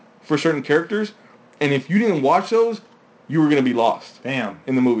 Yeah. For certain characters. And if you didn't watch those, you were going to be lost. Damn.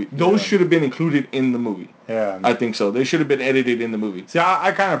 In the movie. Those should have been included in the movie. Yeah. I think so. They should have been edited in the movie. See,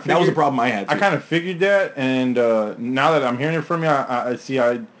 I kind of figured... That was the problem I had, too. I kind of figured that, and now that I'm hearing it from you, I see,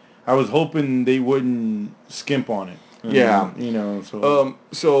 I was hoping they wouldn't skimp on it. Yeah. So...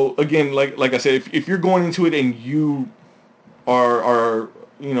 So, again, like I said, if you're going into it and you are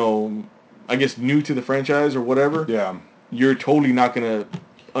I guess new to the franchise or whatever... Yeah. You're totally not going to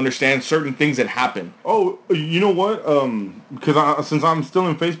understand certain things that happen. Oh, you know what? Because since I'm still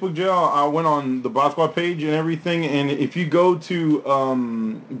in Facebook jail, I went on the Bot Squad page and everything. And if you go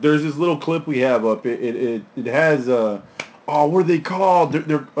to, there's this little clip we have up. It has what are they called?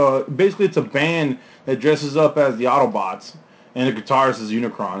 They're basically it's a band that dresses up as the Autobots, and the guitarist is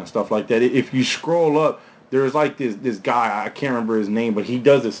Unicron and stuff like that. If you scroll up, there's like this guy, I can't remember his name, but he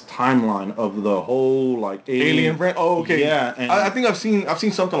does this timeline of the whole like alien friend. Oh, okay. Yeah, and I think I've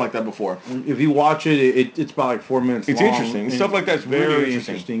seen something like that before. If you watch it, it's about like 4 minutes long. It's interesting. Stuff like that's very really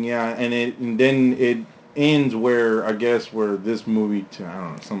interesting. Yeah, and then it ends where this movie, I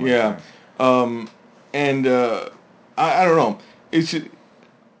don't know, something like that. And I don't know.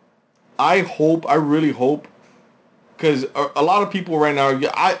 I really hope. Because a lot of people right now,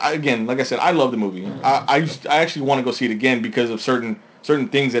 I again, like I said, I love the movie. I actually want to go see it again because of certain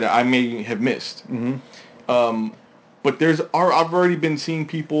things that I may have missed. Mm-hmm. But I've already been seeing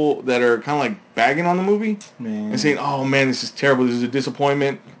people that are kind of like bagging on the movie and saying, "Oh man, this is terrible. This is a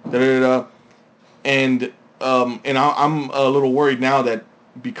disappointment." Da da da. I'm a little worried now that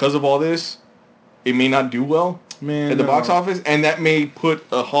because of all this, it may not do well at the box office, and that may put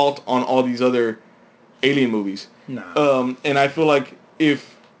a halt on all these other Alien movies. Nah. And I feel like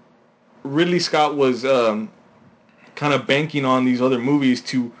if Ridley Scott was kind of banking on these other movies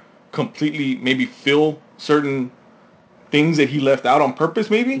to completely maybe fill certain things that he left out on purpose,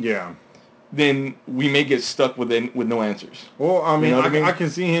 maybe. Yeah. Then we may get stuck with no answers. Well, I mean, you know what I mean? I can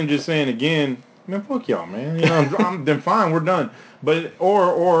see him just saying again, man, fuck y'all, man. You know, then fine, we're done. But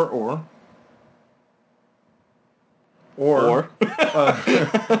or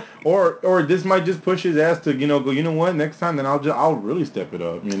this might just push his ass to go. You know what? Next time, then I'll really step it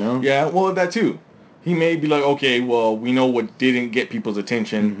up. You know? Yeah. Well, that too. He may be like, okay, well, we know what didn't get people's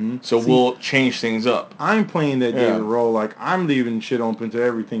attention, so we'll change things up. I'm playing that David role, like I'm leaving shit open to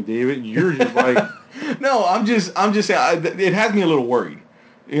everything, David. You're just like, no, I'm just saying it has me a little worried,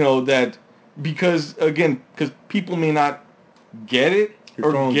 that because people may not get it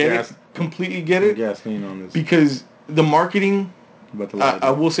completely get it. Gasoline on this because the marketing.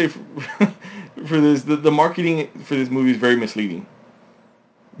 I will say for this, the marketing for this movie is very misleading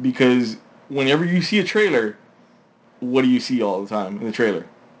because. Whenever you see a trailer, what do you see all the time in the trailer?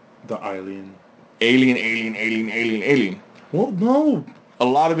 The alien. Alien. Well, no. A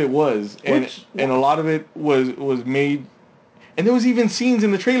lot of it was. And a lot of it was made... And there was even scenes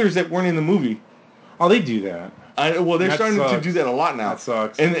in the trailers that weren't in the movie. Oh, they do that. They're starting to do that a lot now. That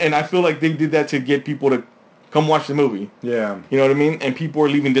sucks. And I feel like they did that to get people to come watch the movie. Yeah. You know what I mean? And people are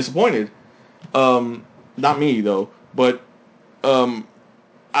leaving disappointed. Not me, though. But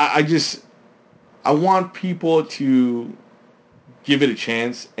I want people to give it a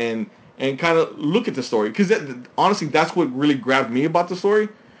chance and kind of look at the story because honestly, that's what really grabbed me about the story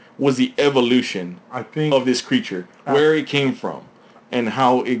was the evolution of this creature, where it came from, and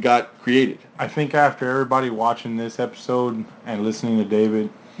how it got created. I think after everybody watching this episode and listening to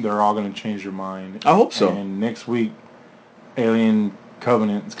David, they're all going to change their mind. I hope so. And next week, Alien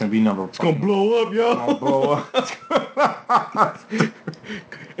Covenant is going to be number. It's going to blow up, yo. It's going to blow up.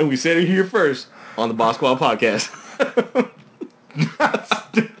 And we said it here first. On the Boss Squad podcast.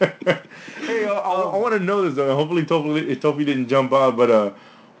 Hey, I want to know this though. Hopefully Tofi didn't jump out, but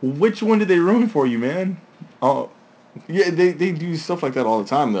which one did they ruin for you, man? Oh, yeah, they do stuff like that all the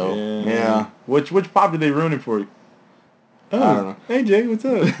time though. Yeah. Which pop did they ruin it for you? Oh, I don't know. Hey Jay, what's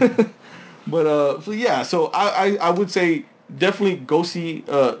up? But so I would say definitely go see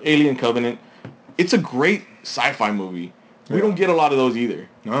Alien Covenant. It's a great sci-fi movie. We don't get a lot of those either.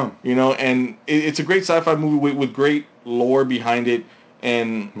 No. And it's a great sci-fi movie with great lore behind it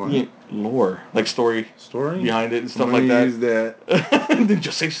and lore, like story behind it and stuff like that. Use that. Then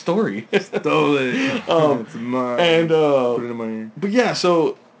just say story. Stole it. It's mine. And put it in my ear. But yeah,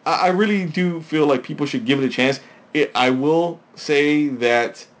 so I really do feel like people should give it a chance. I will say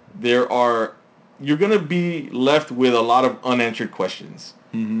that you're gonna be left with a lot of unanswered questions.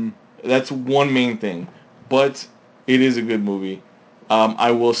 Mm-hmm. That's one main thing, but. It is a good movie.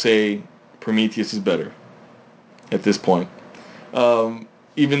 I will say Prometheus is better at this point.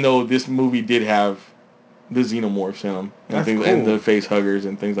 Even though this movie did have the xenomorphs in them and the face huggers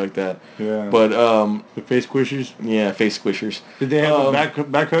and things like that. Yeah. But the face squishers. Yeah, face squishers. Did they have the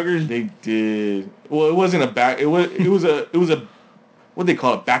back huggers? They did. Well, it wasn't a back. It was a what do they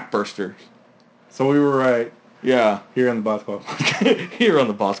call it? Backburster. So we were right. Yeah. Here on the Boss Squad Here on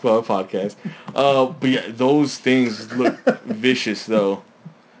the Boss Squad podcast. But yeah, those things look vicious though.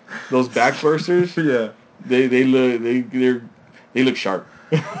 Those backbursters. Yeah. They look sharp.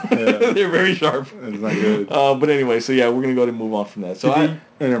 Yeah. They're very sharp. It's not good. But anyway, so yeah, we're gonna go ahead and move on from that. So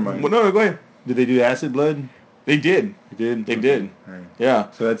never mind. No, go ahead. Did they do acid blood? They did. They did. They did. Right.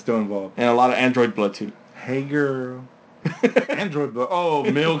 Yeah. So that's still involved. And a lot of android blood too. Hey girl. Android blood. Oh,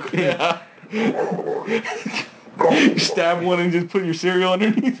 milk. Yeah. You stab one and just put your cereal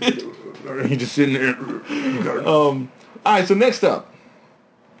underneath it. He's just sitting there. All right, so next up,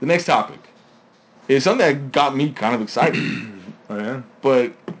 the next topic is something that got me kind of excited. Oh yeah?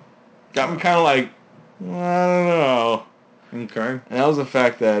 But got me kind of like, I don't know. Okay. And that was the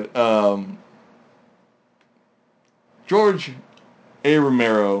fact that George A.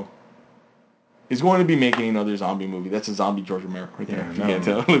 Romero is going to be making another zombie movie. That's a zombie George Romero right there. Yeah, you can't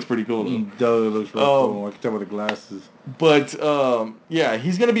tell. It looks pretty cool though. Duh, it looks real cool. I can tell with the glasses. But yeah,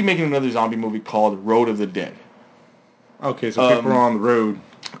 he's going to be making another zombie movie called Road of the Dead. Okay, so people are on the road.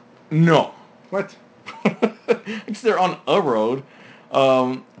 No. What? It's they're on a road.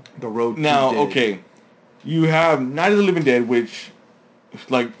 The road now, to dead. okay. You have Night of the Living Dead, which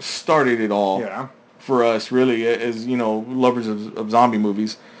like started it all Yeah. for us, really, as lovers of zombie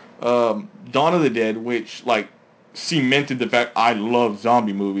movies. Dawn of the Dead, which like cemented the fact I love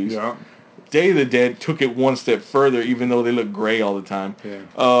zombie movies. Yeah. Day of the Dead took it one step further, even though they look gray all the time. Yeah.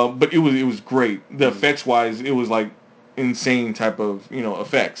 But it was great. The effects wise, it was like insane type of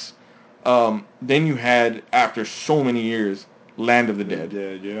effects. Then you had, after so many years, Land of the Dead.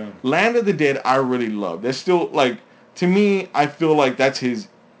 Yeah. Land of the Dead I really love. That's still like, to me, I feel like that's his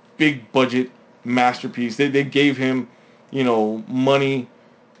big budget masterpiece. They gave him, money.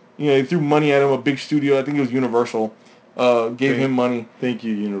 They threw money at him. A big studio, I think it was Universal, gave him money. Thank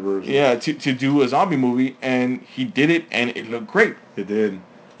you, Universal. Yeah, to do a zombie movie, and he did it, and it looked great. It did.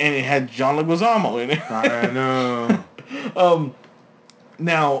 And it had John Leguizamo in it. I know.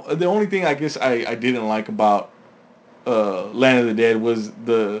 Now, the only thing I guess I didn't like about Land of the Dead was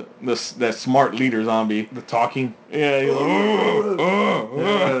that smart leader zombie. The talking. Yeah,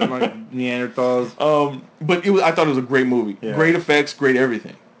 Like Neanderthals. But I thought it was a great movie. Yeah. Great effects, great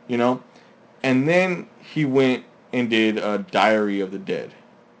everything. And then he went and did Diary of the Dead.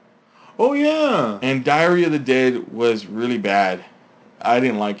 Oh yeah. And Diary of the Dead was really bad. I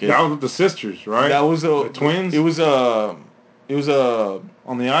didn't like it. That was with the sisters, right? That was the twins. It was a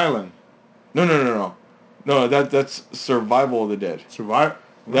on the island. No, that's Survival of the Dead. Survive.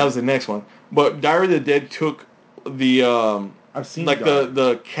 That was the next one. But Diary of the Dead took the I've seen like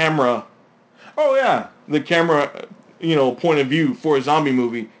the camera. Oh yeah. The camera, point of view for a zombie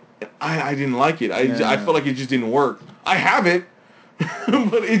movie. I didn't like it. I felt like it just didn't work. I have it,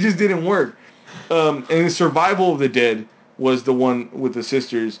 but it just didn't work. And Survival of the Dead was the one with the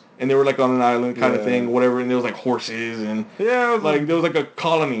sisters, and they were like on an island kind of thing, whatever. And there was like horses and there was like a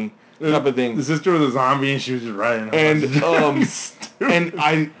colony type of thing. The sister was a zombie, and she was just riding. And and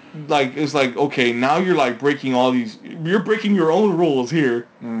I like, it's like, okay, now you're like breaking you're breaking your own rules here,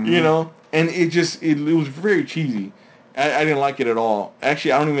 and it was very cheesy. I didn't like it at all.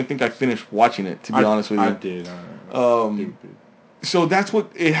 Actually, I don't even think I finished watching it, to be honest with you. I did. So that's what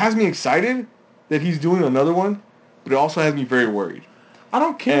it has me excited that he's doing another one, but it also has me very worried. I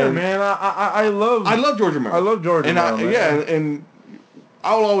don't care, man. I love George Romero. I love George Romero. And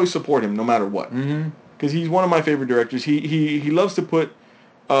I'll always support him no matter what. Because he's one of my favorite directors. He loves to put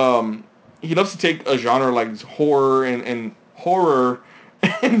he loves to take a genre like horror and horror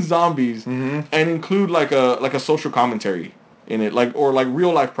and zombies and include like a social commentary in it, or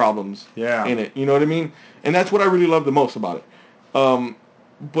real life problems in it. You know what I mean? And that's what I really love the most about it.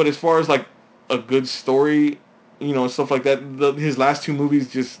 But as far as like a good story, and stuff like that, his last two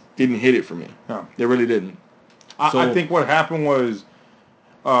movies just didn't hit it for me. No. They really didn't. I think what happened was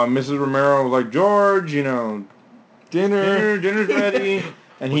Mrs. Romero was like, George, dinner's ready.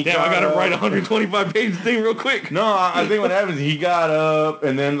 And he I gotta write a 125-page thing real quick. No, I think what happens is he got up,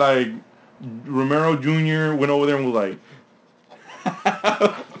 and then like Romero Jr. went over there and was like,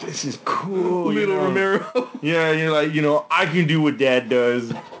 "This is cool, Little Romero." Yeah, you're like, I can do what Dad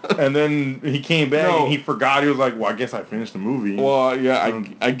does. And then he came back and he forgot. He was like, "Well, I guess I finished the movie." Well, yeah,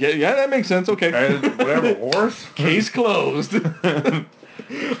 I get. Yeah, that makes sense. Okay, whatever. Horse. Case closed.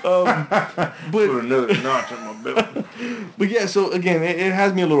 But put another notch on my belt. But yeah, so again, it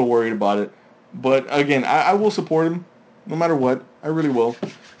has me a little worried about it. But again, I will support him no matter what. I really will.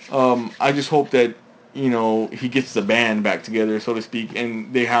 I just hope that he gets the band back together, so to speak,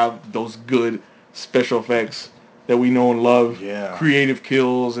 and they have those good special effects that we know and love. Yeah. Creative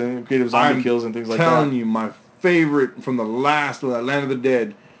kills and creative zombie kills and things like that. I'm telling you, my favorite from the last one, Land of the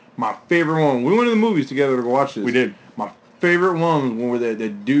Dead, my favorite one. We went to the movies together to go watch this. We did. My favorite one was where the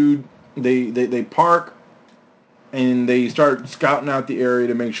dude, they park and they start scouting out the area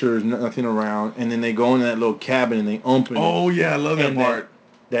to make sure there's nothing around, and then they go into that little cabin and they open it. Oh yeah, I love that part.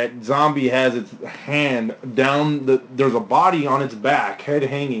 That zombie has its hand down there's a body on its back, head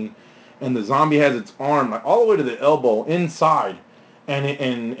hanging, and the zombie has its arm like all the way to the elbow inside, and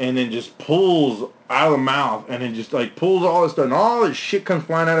then just pulls out of the mouth, and then just like pulls all this stuff, and all this shit comes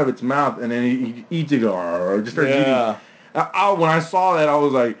flying out of its mouth, and then he eats it, or just starts eating. When I saw that, I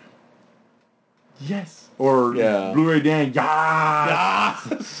was like, yes. Or Blu-ray Dan,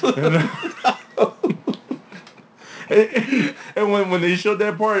 yes. And when they showed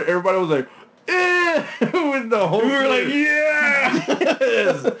that part, everybody was like, eh, with the whole. We were like, yes.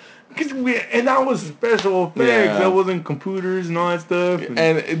 And that was special effects. That wasn't computers and all that stuff.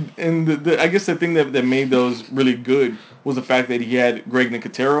 And I guess the thing that made those really good was the fact that he had Greg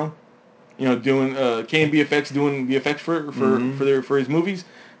Nicotero, doing K&B Effects, doing the effects for his movies,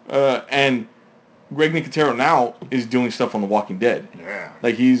 and Greg Nicotero now is doing stuff on The Walking Dead. Yeah.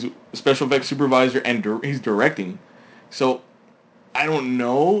 Like he's a special effects supervisor and he's directing. So I don't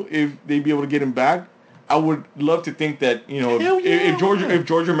know if they'd be able to get him back. I would love to think that, you know, if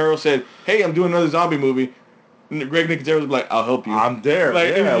George Romero said, "Hey, I'm doing another zombie movie," Greg Nicotero would be like, "I'll help you. I'm there.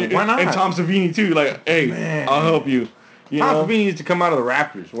 Like, Why not? And Tom Savini too. Like, "Hey, Man. I'll help you." Tom Savini needs to come out of the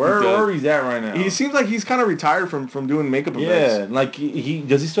Raptors. Where he's at right now? He seems like he's kind of retired from doing makeup effects. Yeah, like he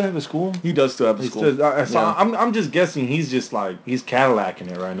does. He still have a school? He does still have a school. I'm just guessing he's just like he's Cadillacing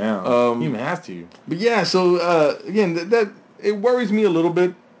it right now. He even has to. But yeah, so again, that it worries me a little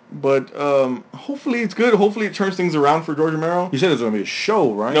bit. But hopefully it's good. Hopefully it turns things around for George Romero. You said it's going to be a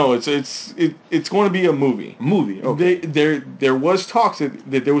show, right? No, it's going to be a movie. A movie. Okay. There was talks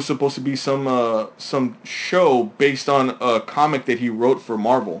that there was supposed to be some show based on a comic that he wrote for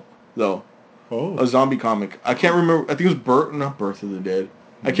Marvel, though. Oh. A zombie comic. I can't remember. I think it was not Birth of the Dead.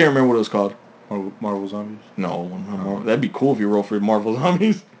 I can't remember what it was called. Marvel Zombies? No, not Marvel. That'd be cool if you wrote for Marvel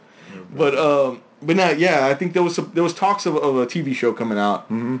Zombies. But now, yeah, I think there was talks of a TV show coming out.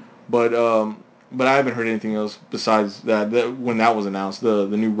 Mm-hmm. But I haven't heard anything else besides that when that was announced, the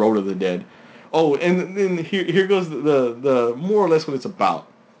new Road of the Dead. Oh, and then here goes the more or less what it's about.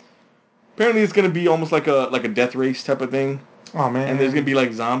 Apparently, it's gonna be almost like a death race type of thing. Oh man! And there's gonna be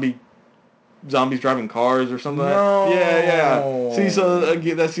like zombies driving cars or something. No. Like that. Yeah. See, so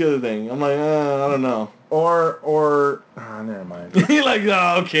again, that's the other thing. I'm like, I don't know. Or never mind. You're like,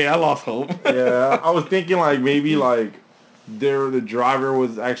 oh, okay, I lost hope. Yeah, I was thinking like maybe like the driver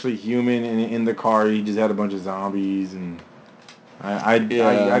was actually human and in the car he just had a bunch of zombies and I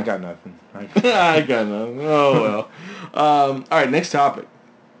got nothing. I got nothing. Oh well. All right, next topic.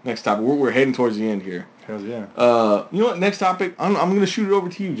 We're heading towards the end here. Hells yeah. You know what? Next topic. I'm gonna shoot it over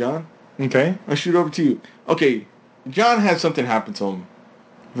to you, John. Okay. I'll shoot it over to you. Okay, John had something happen to him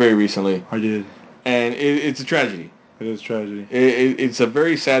very recently. I did. And it's a tragedy. It is tragedy. It's a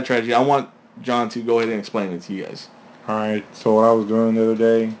very sad tragedy. I want John to go ahead and explain it to you guys. All right. So what I was doing the other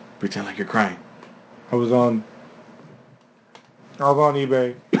day. Pretend like you're crying. I was on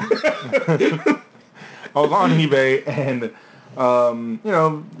eBay. I was on eBay and, you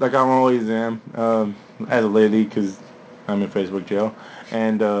know, like I always am, as a lady because I'm in Facebook jail.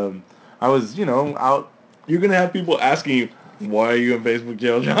 And I was, you know, out. You're going to have people asking you, why are you in Facebook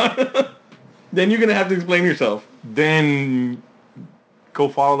jail, John? Then you're going to have to explain yourself. Then go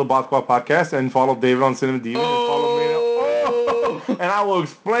follow the Bot Squad podcast and follow David on Cinema Demon and follow me. And I will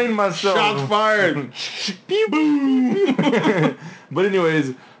explain myself. Shots fired. Boom. But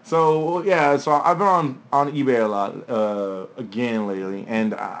anyways, so yeah, so I've been on eBay a lot again lately,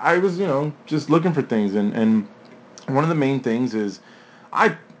 and I was, you know, just looking for things, and one of the main things is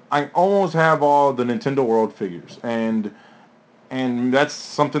I almost have all the Nintendo World figures, and that's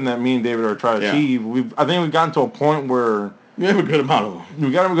something that me and David are trying to achieve. I think we've gotten to a point where we have a good amount of them.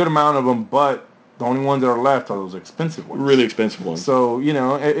 We got a good amount of them, but the only ones that are left are those expensive ones. Really expensive ones. So, you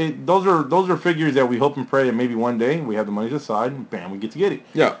know, those are figures that we hope and pray that maybe one day we have the money to the side and bam, we get to get it.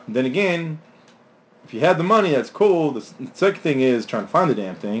 Yeah. Then again, if you have the money, that's cool. The second thing is trying to find the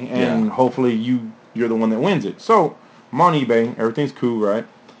damn thing, and hopefully you're the one that wins it. So, I'm on eBay. Everything's cool, right?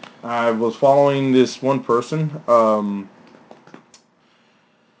 I was following this one person.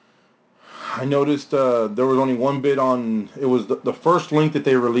 I noticed there was only one bid on, it was the first link that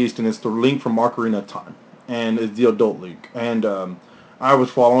they released, and it's the link from Ocarina of Time, and it's the adult link. And I was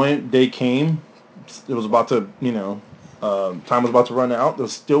following it. They came. It was about to, you know, time was about to run out.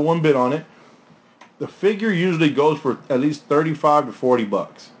 There's still one bid on it. The figure usually goes for at least $35 to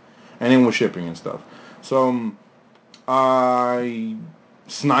 $40, and then with shipping and stuff. So I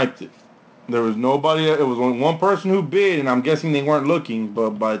sniped it. There was nobody. It was only one person who bid, and I'm guessing they weren't looking.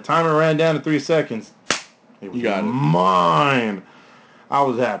 But by the time it ran down to 3 seconds, it was mine. I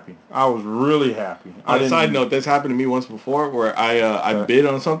was happy. I was really happy. On a side note, that's happened to me once before, where I bid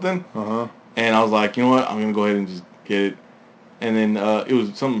on something, and I was like, you know what, I'm gonna go ahead and just get it. And then it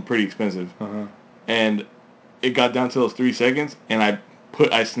was something pretty expensive, and it got down to those 3 seconds, and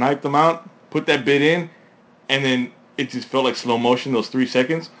I sniped them out, put that bid in, and then it just felt like slow motion those 3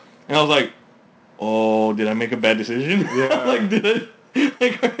 seconds, and I was like, oh, did I make a bad decision? Yeah. Like, did I?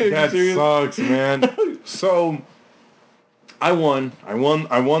 Like, are you that serious? sucks, man. So I won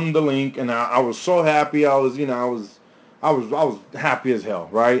the link, and I was so happy. I was happy as hell,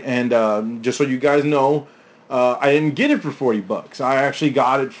 right? And just so you guys know, I didn't get it for $40. I actually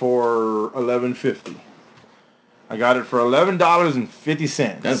got it for $11.50. I got it for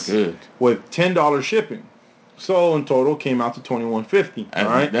 $11.50. That's good. With $10 shipping. So in total, came out to $21.50. All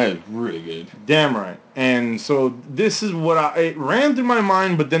right, that is really good. Damn right. And so this is what it ran through my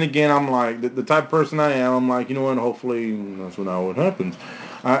mind, but then again, I'm like, the type of person I am, I'm like, you know what, hopefully that's not what happens.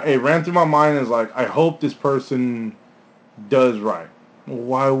 It ran through my mind as like, I hope this person does right.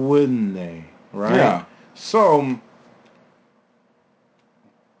 Why wouldn't they? Right? Yeah. So,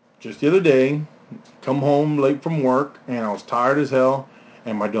 just the other day, come home late from work, and I was tired as hell,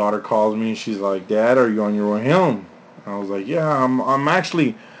 and my daughter calls me, and she's like, Dad, are you on your way home? I was like, yeah, I'm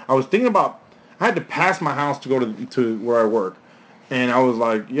actually, I was thinking about, I had to pass my house to go to where I work. And I was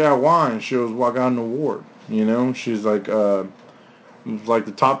like, yeah, why? And she was, well, I got an award. You know, she's like, it was like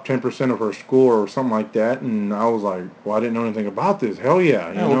the top 10% of her school or something like that. And I was like, well, I didn't know anything about this. Hell yeah.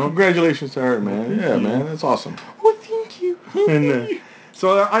 You know? Well, congratulations to her, man. Yeah, man. That's awesome. Oh, thank you. And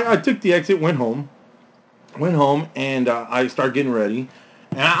so I took the exit, went home, and I started getting ready.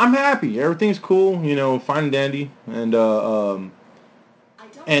 And I'm happy. Everything's cool, you know, fine and dandy. And I don't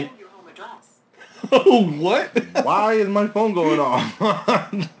know your home address. Oh, what? Why is my phone going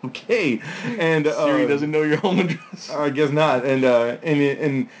off? Okay. And Siri doesn't know your home address. I guess not.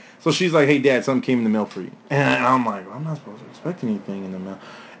 And so she's like, hey, Dad, something came in the mail for you. And I'm like, well, I'm not supposed to expect anything in the mail.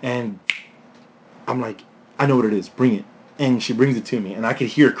 And I'm like, I know what it is. Bring it. And she brings it to me. And I could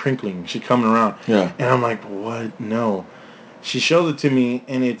hear crinkling. She coming around. Yeah. And I'm like, what? No. She shows it to me,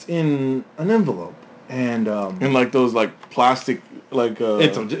 and it's in an envelope. And And like those like plastic like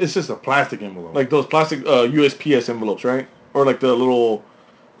it's just a plastic envelope. like those plastic USPS envelopes, right? Or like the little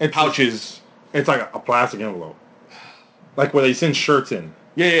pouches. It's like a plastic envelope. Like where they send shirts in.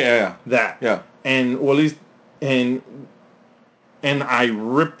 Yeah. That. Yeah. And well, at least and I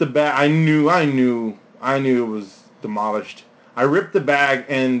ripped the bag. I knew it was demolished. I ripped the bag,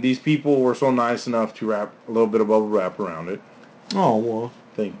 and these people were so nice enough to wrap a little bit of bubble wrap around it. Oh, well.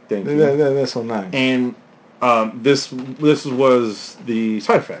 Thank you. That's so nice. And this was the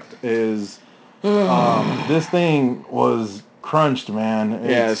side effect is this thing was crunched, man.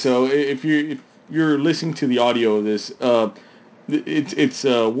 Yeah, so if you're listening to the audio of this, it's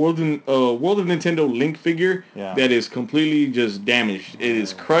a World of Nintendo Link figure that is completely just damaged. It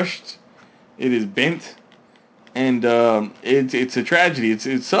is crushed. It is bent. And it's a tragedy.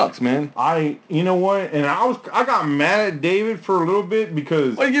 It sucks, man. You know what? And I got mad at David for a little bit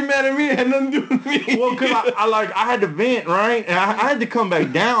because. Why you get mad at me? It had nothing to do with me. Well, because I had to vent, right? And I had to come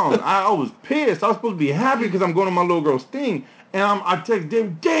back down. I was pissed. I was supposed to be happy because I'm going to my little girl's thing. And I text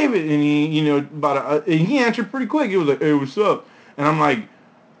David, and he, you know, and he answered pretty quick. He was like, hey, what's up? And I'm like,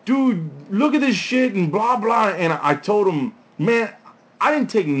 dude, look at this shit and blah, blah. And I told him, man, I didn't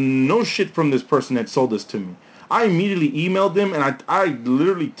take no shit from this person that sold this to me. I immediately emailed them, and I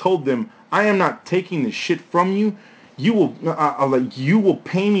literally told them, I am not taking this shit from you. You will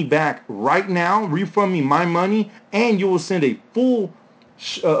pay me back right now, refund me my money, and you will send a full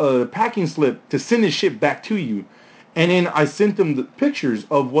packing slip to send this shit back to you. And then I sent them the pictures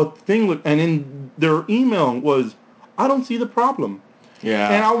of what the thing looked, and then their email was, I don't see the problem. Yeah.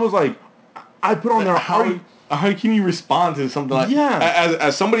 And I was like, I put on there, how can you respond to something like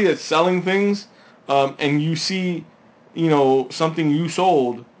as somebody that's selling things, and you see, you know, something you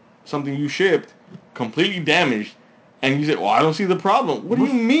sold, something you shipped, completely damaged, and you say, well, I don't see the problem. What do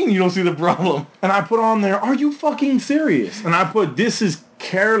you mean you don't see the problem? And I put on there, are you fucking serious? And I put, this is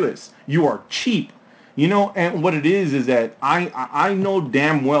careless. You are cheap. You know, and what it is that I know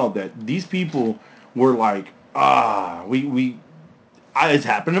damn well that these people were like, it's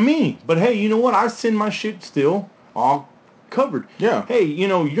happened to me. But hey, you know what? I send my shit still all covered. Yeah. Hey, you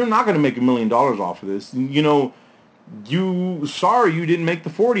know, you're not going to make $1 million off of this. You know, sorry you didn't make the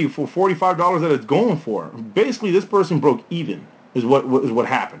 40 for $45 that it's going for. Basically, this person broke even is what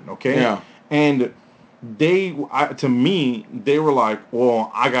happened, okay? Yeah. And to me, they were like, well,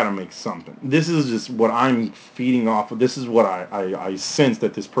 I got to make something. This is just what I'm feeding off of. This is what I sense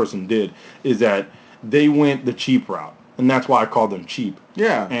that this person did, is that they went the cheap route. And that's why I called them cheap.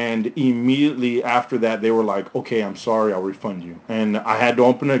 Yeah. And immediately after that, they were like, okay, I'm sorry, I'll refund you. And I had to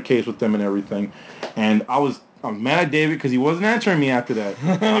open a case with them and everything. And I'm mad at David because he wasn't answering me after that.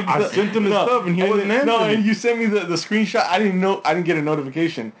 I sent him the stuff and he wasn't answering. No, and you sent me the screenshot. I didn't get a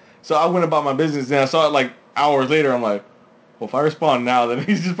notification. So I went about my business and I saw it like hours later. I'm like, well, if I respond now, then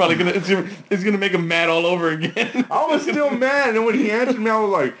he's just probably it's gonna make him mad all over again. I was still mad, and then when he answered me, I was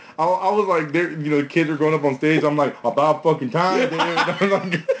like, there, you know, the kids are going up on stage. I'm like, about fucking time, dude.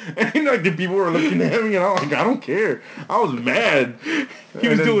 And like the people were looking at me, and I'm like, I don't care. I was mad. He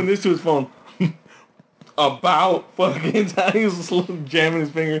was doing this to his phone. About fucking time. He was jamming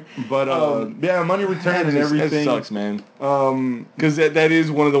his finger. But yeah, money return and everything. That sucks, man. Because that is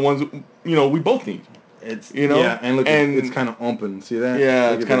one of the ones, you know, we both need. It's you know, yeah, and look, it's kind of open. See that? Yeah,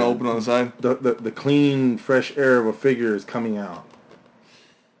 Look it's at kind of that. open on the side. The clean, fresh air of a figure is coming out.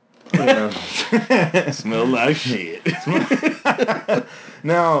 You know? Smell like shit.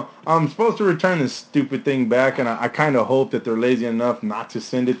 Now, I'm supposed to return this stupid thing back, and I kind of hope that they're lazy enough not to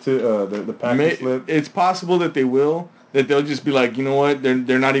send it to the package slip. It's possible that they will. That they'll just be like, you know what? They're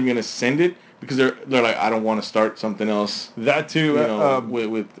not even gonna send it because they're like, I don't want to start something else. That too, You know,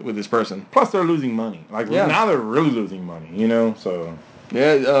 with this person. plus they're losing money. Like now they're really losing money. You know, so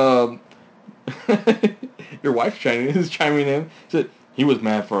yeah. Your wife is chiming in. Said he was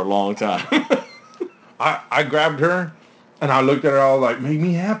mad for a long time. I grabbed her, and I looked at her all like, make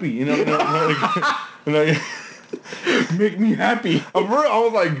me happy. You know, make me happy. I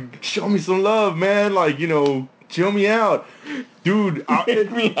was like, show me some love, man. Like, you know, chill me out. Dude,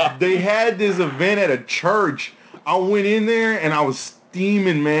 they had this event at a church. I went in there and I was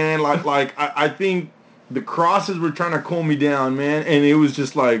steaming, man. Like I think the crosses were trying to cool me down, man. And it was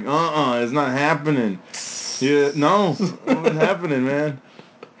just like, it's not happening. Yeah, no, it wasn't happening, man.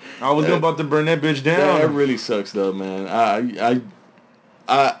 I was about to burn that bitch down. That really sucks, though, man.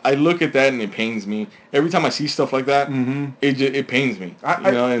 I look at that and it pains me. Every time I see stuff like that, it pains me.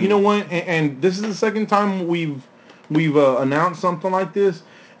 You know what? And this is the second time we've announced something like this.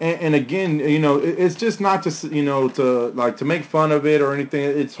 And again, you know, it's just not to, you know, to make fun of it or anything.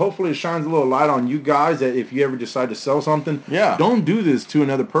 It's hopefully it shines a little light on you guys that if you ever decide to sell something, don't do this to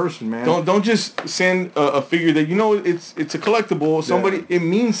another person, man. Don't just send a figure that, you know, it's a collectible. Somebody it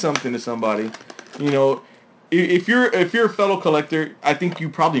means something to somebody. You know, if you're a fellow collector, I think you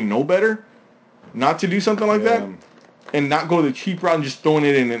probably know better not to do something like that and not go the cheap route and just throwing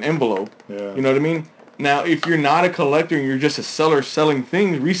it in an envelope. Yeah. You know what I mean? Now, if you're not a collector and you're just a seller selling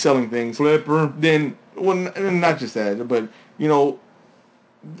things, reselling things, flipper, then, well, not just that, but, you know,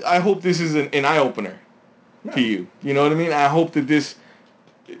 I hope this is an eye-opener to you. You know what I mean? I hope that this,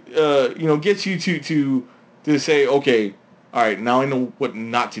 you know, gets you to say, okay, all right, now I know what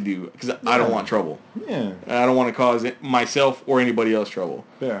not to do because I don't want trouble. Yeah. I don't want to cause myself or anybody else trouble.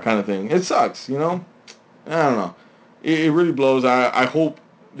 Yeah. Kind of thing. It sucks, you know? I don't know. It really blows. I hope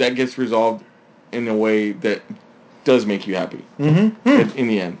that gets resolved in a way that does make you happy in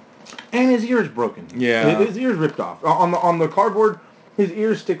the end. And his ear's broken. Yeah. His ear's ripped off. On the cardboard, his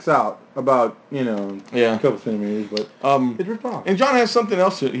ear sticks out about, you know, a couple centimeters, but it's ripped off. And John has something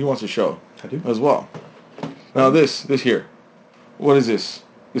else that he wants to show I do. as well. Now this here. What is this?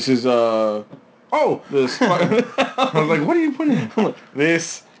 This is this I was like, what are you putting in?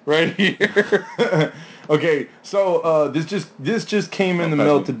 This right here. Okay, so this just came in the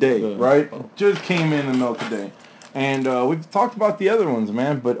mail today, right? Just came in the mail today. And we've talked about the other ones,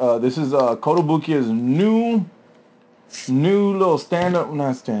 man, but this is Kotobukiya's new little not stand-up,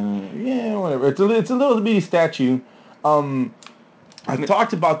 yeah, whatever. It's a little bitty statue. I've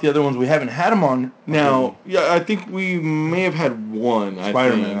talked about the other ones. We haven't had them on. Now, yeah, I think we may have had one.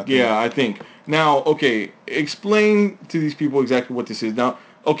 Spider-Man, I think. Yeah, I think. Now, okay, explain to these people exactly what this is. Now,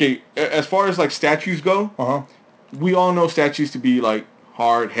 okay, as far as like statues go, we all know statues to be like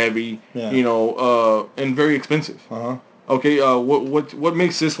hard, heavy, you know, and very expensive. Okay, what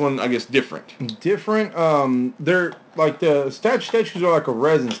makes this one, I guess, different? Different. They're like the statues are like a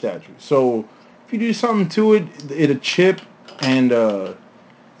resin statue. So if you do something to it, it'll chip. And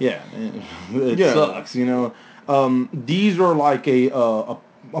it sucks, you know. These are like a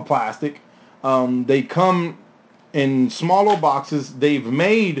plastic. They come in smaller boxes. They've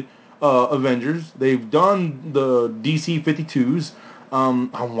made Avengers. They've done the DC 52s.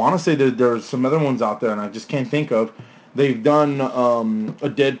 I want to say that there's some other ones out there, and I just can't think of. They've done a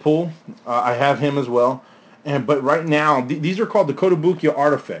Deadpool. I have him as well. But right now, these are called the Kotobukiya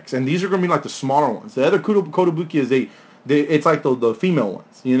Artifacts, and these are going to be like the smaller ones. The other Kotobukiya is it's like the female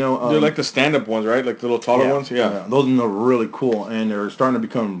ones, you know. They're like the stand-up ones, right? Like the little taller ones. Yeah. Those are really cool, and they're starting to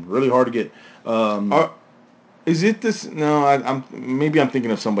become really hard to get. Is it this? No, I'm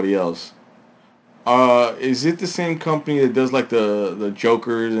thinking of somebody else. Is it the same company that does like the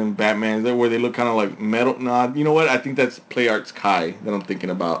Jokers and Batmans, where they look kind of like metal? Nah, you know what? I think that's Play Arts Kai that I'm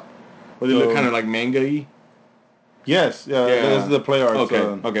thinking about, where they look kind of like manga-y. Yes, this is the Play Arts. Okay,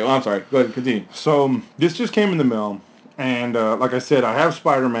 okay. Well, I'm sorry. Go ahead, continue. So this just came in the mail. And like I said, I have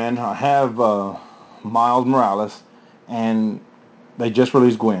Spider-Man, I have Miles Morales, and they just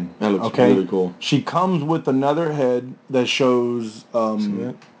released Gwen. That looks really cool. She comes with another head that shows her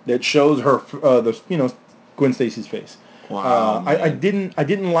Gwen Stacy's face. Wow. I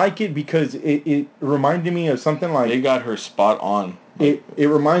didn't like it because it reminded me of something like they got her spot on. It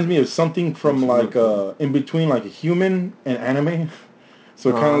reminds me of something from in between like a human and anime, so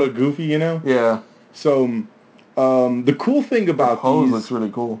it kind of looked goofy, you know. Yeah. So the cool thing about Pose these, looks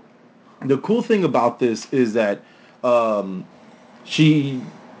really cool. the cool thing about this is that she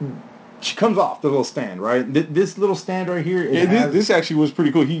comes off the little stand, right? This little stand right here, This actually was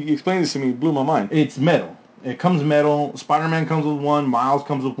pretty cool. He explained this to me. It blew my mind. it's metal. It comes metal. Spider-Man comes with one. Miles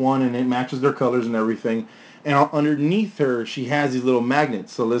comes with one, and it matches their colors and everything. And underneath her, she has these little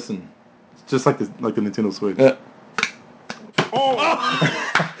magnets. So listen, it's just like the Nintendo Switch.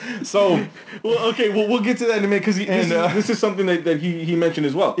 So, Well, okay, well, we'll get to that in a minute because this is something that he mentioned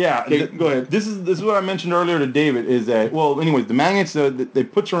as well. yeah, Okay, go ahead. This is what I mentioned earlier to David. Is that anyways, the magnets they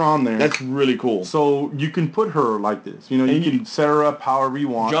put her on there. That's really cool. So you can put her like this. You can set her up however you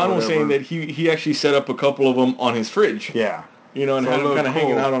want. John was saying whatever. that he actually set up a couple of them on his fridge. Yeah. And So had it them looked kind of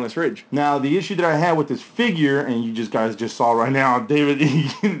hanging cool. out on his fridge. Now the issue that I had with this figure, and you guys just saw right now, David,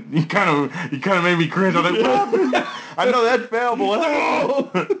 he kind of made me cringe. I was like, what happened? I know that fell, but what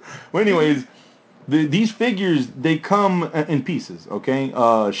happened? Well, anyways, these figures, they come in pieces. Okay,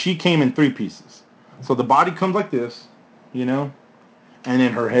 she came in 3 pieces. So the body comes like this, and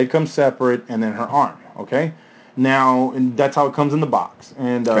then her head comes separate, and then her arm. Okay, now and that's how it comes in the box.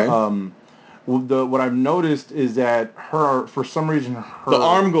 And Okay. what I've noticed is that for some reason, her The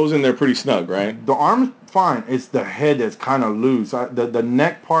arm goes in there pretty snug, right? the arm's fine. It's the head that's kind of loose. The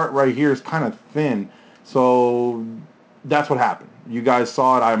neck part right here is kind of thin. So that's what happened. You guys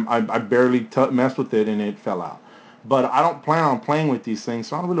saw it. I barely messed with it and it fell out. But I don't plan on playing with these things,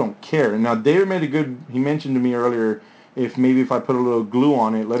 so I really don't care. Now David he mentioned to me earlier if I put a little glue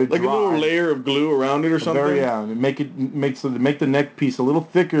on it, let it Like dry. a little layer of glue around it or something. Make the neck piece a little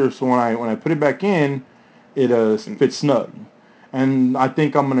thicker, so when I put it back in, it fits snug. And I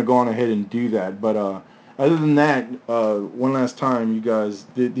think I'm gonna go on ahead and do that. But other than that, one last time, you guys,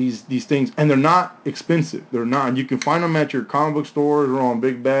 these things, and they're not expensive. They're not. You can find them at your comic book stores or on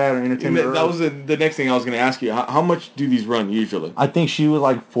Big Bad or And Entertainment. that was the next thing I was going to ask you. How much do these run usually? I think she was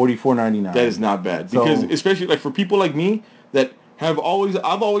like $44.99. That is not bad because especially like for people like me that I've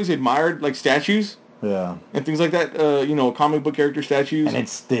always admired like statues Yeah. and things like that. Comic book character statues. And it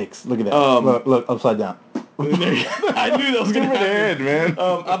sticks. Look at that. Look upside down. I knew that was gonna happen, head, man.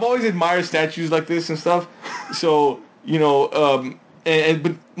 I've always admired statues like this and stuff. So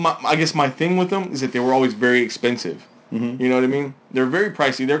but I guess my thing with them is that they were always very expensive. Mm-hmm. You know what I mean? They're very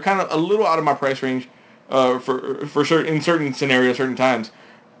pricey. They're kind of a little out of my price range for certain scenarios, certain times.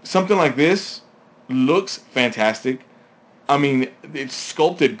 Something like this looks fantastic. I mean, it's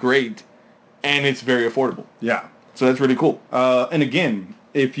sculpted great, and it's very affordable. Yeah. So that's really cool. And again,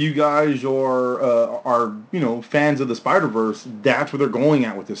 if you guys are fans of the Spider-Verse, that's what they're going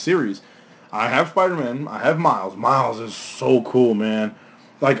at with this series. I have Spider-Man. I have Miles. Miles is so cool, man.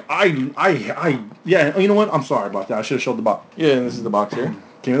 Like yeah. You know what? I'm sorry about that. I should have showed the box. Yeah, and this is the box here.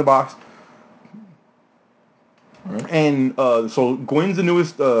 Came in the box. All right. And so Gwen's the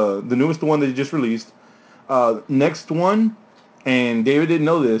newest one that they just released. Next one, and David didn't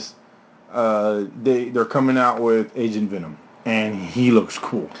know this. They're coming out with Agent Venom, and he looks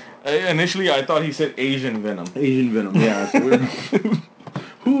cool. Initially, I thought he said Asian Venom. Asian Venom, yeah. So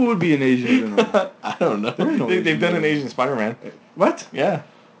who would be an Asian Venom? I don't know. No They've done an Asian Spider-Man. What? Yeah.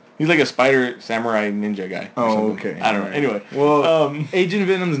 He's like a spider samurai ninja guy. Oh, okay. I don't know. Anyway. Well, Agent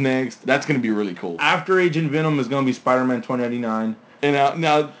Venom's next. That's going to be really cool. After Agent Venom is going to be Spider-Man 2099. And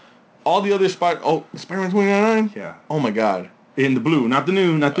now all the other Spider-Man 2099? Yeah. Oh my god. In the blue, not the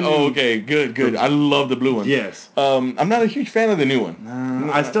new. Oh, okay. Good. I love the blue one. Yes. I'm not a huge fan of the new one.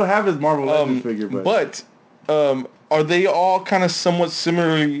 I still have his Marvel Legends figure, but are they all kind of somewhat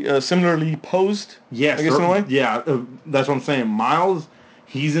similarly posed? yes, I guess in a way. Yeah, that's what I'm saying. Miles,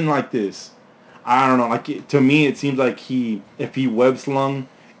 he's in like this. I don't know. Like to me, it seems like if he web slung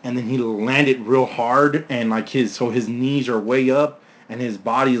and then he landed real hard and like his knees are way up and his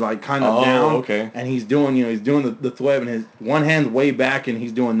body's like kind of down. Okay. And he's doing the web and his one hand's way back and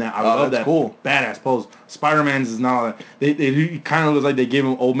he's doing that. I love that. Cool. Badass pose. Spider-Man's is not like he kind of looks like they gave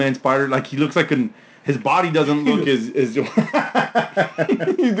him old man Spider. Like he looks like his body doesn't look as he's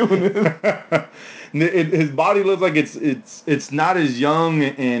doing this. His body looks like it's not as young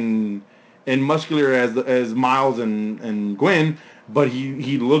and muscular as Miles and Gwen, but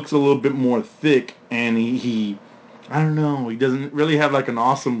he looks a little bit more thick and he I don't know, he doesn't really have like an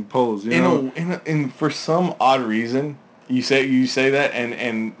awesome pose, you know. And for some odd reason, you say that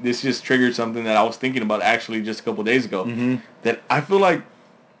and this just triggered something that I was thinking about actually just a couple of days ago. Mm-hmm. That I feel like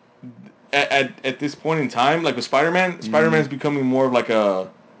at this point in time, like with Spider-Man, mm-hmm. Spider-Man's becoming more of like a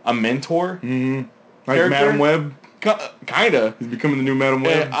mentor. Mm-hmm. Like character. Madam Web? Kinda. He's becoming the new Madam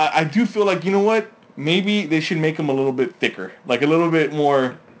Web. And I do feel like, you know what? Maybe they should make him a little bit thicker. Like a little bit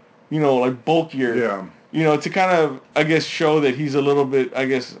more like bulkier. Yeah. To kind of, I guess, show that he's a little bit, I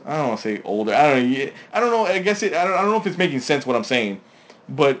guess, I don't want to say older. I don't know. I don't know. I guess I don't know if it's making sense what I'm saying,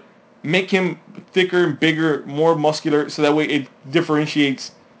 but make him thicker and bigger, more muscular, so that way it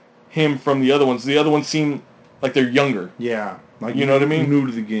differentiates him from the other ones. The other ones seem like they're younger. Yeah. Like, You know what I mean? New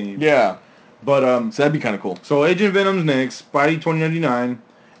to the game. Yeah. But So that'd be kind of cool. so Agent Venom's next, Spidey 2099,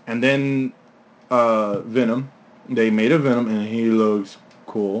 and then Venom. They made a Venom, and he looks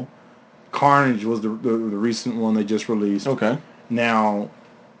cool. Carnage was the recent one they just released. Okay. Now,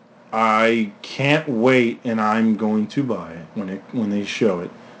 I can't wait, and I'm going to buy it when they show it.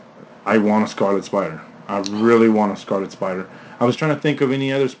 I want a Scarlet Spider. I really want a Scarlet Spider. I was trying to think of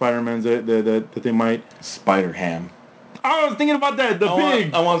any other Spider-Mans that they might. Spider-Ham. I was thinking about that. The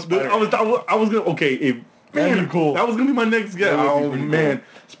pig. I want Spider. I was gonna. Okay, That'd be cool. That was gonna be my next guess. That would be Oh pretty man, cool.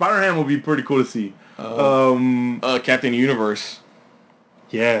 Spider-Ham would be pretty cool to see. Captain Universe.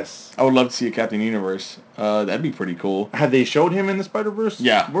 Yes. I would love to see a Captain Universe. That'd be pretty cool. Had they showed him in the Spider-Verse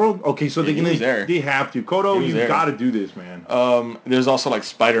world? Okay, so Yeah, he was there. they have to. Kodo, He was you there. got to do this, man. There's also like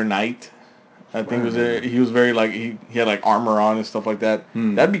Spider Knight. I think was there. He was very like he had like armor on and stuff like that.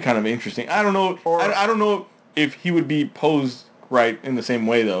 That'd be kind of interesting. I don't know. I don't know if he would be posed right in the same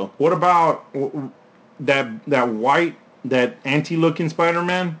way though. What about that white, that anti-looking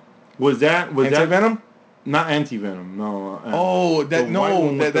Spider-Man? Was that Anti-Venom? Not anti-Venom, no. Oh, the white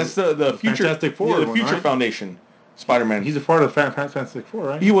one with that's the future Fantastic Four the one, Future right? Foundation Spider-Man. He's a part of Fantastic Four,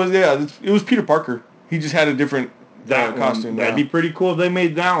 right? He was it was Peter Parker. He just had a different costume. That'd be pretty cool if they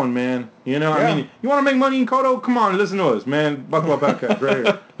made that one, man. I mean, you want to make money in Kodo? Come on, listen to us, man. Buckle Up Podcast right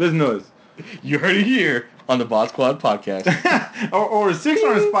here. Listen to us. You heard it here on the Bot Squad podcast. or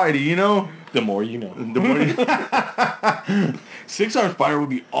 6-arm Spidey, The more you know. The more you... 6-arm Spider would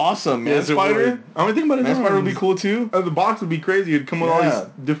be awesome, man. Yes, it Spider. would. I mean, think about it. Man Spider would be cool too. The box would be crazy. It'd come with all these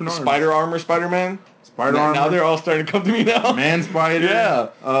different arms. Spider armor Spider-Man. Spider armor. Now they're all starting to come to me now. Man Spider. Yeah.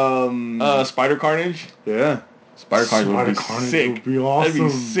 Spider Carnage. Yeah. Spider Carnage would be Carnage sick. would be awesome.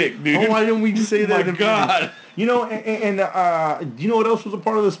 That'd be sick, dude. Oh, why didn't we just say that? My God. And do you know what else was a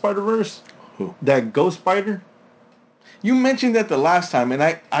part of the Spider-Verse? Who? That Ghost Spider. You mentioned that the last time,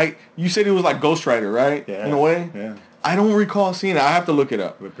 and you said it was like Ghost Rider, right? Yeah. In a way. Yeah. I don't recall seeing it. I have to look it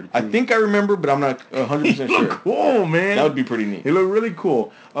up. Pretty cool. I think I remember, but I'm not 100% sure. Cool, man. That would be pretty neat. It looked really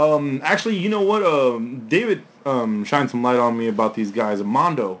cool. Actually, you know what? David shined some light on me about these guys.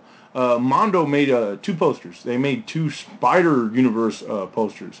 Mondo. Mondo made 2 posters. They made 2 Spider Universe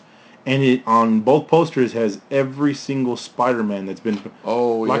posters. And it on both posters has every single Spider-Man that's been...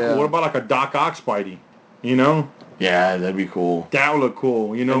 Oh, yeah. What about like a Doc Ock Spidey? You know? Yeah, that'd be cool. That would look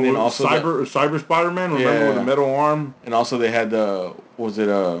cool. You know, And then also Cyber Spider-Man, remember, with the metal arm? And also they had Come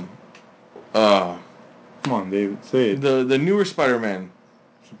on, David, say it. the newer Spider-Man.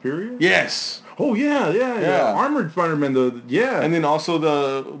 Superior? Yes. Oh, yeah. Armored Spider-Man, And then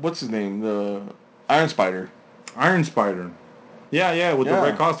also what's his name? The Iron Spider. Iron Spider. Yeah, with the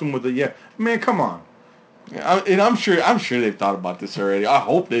red costume with the, Man, come on. Yeah, and I'm sure they've thought about this already. I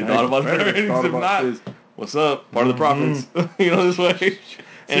hope they've thought about it already. If not, what's up? Part of the profits. This way.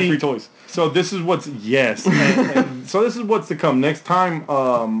 And free toys. So this is what's and so this is what's to come next time.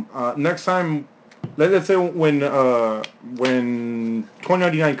 Let's say when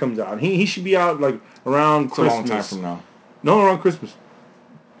 2099 comes out, he should be out like around It's Christmas. a long time from now. No, around Christmas.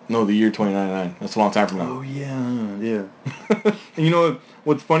 No, the year 2099. That's a long time from now. Oh yeah. And you know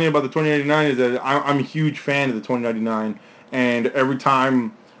what's funny about the 2099 is that I'm a huge fan of the 2099, and every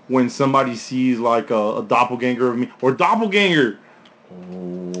time when somebody sees like a doppelganger of me or doppelganger.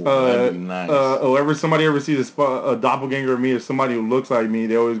 That'd be nice. Somebody ever sees a doppelganger of me or somebody who looks like me,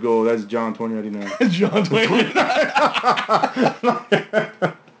 they always go, "That's John 2099." John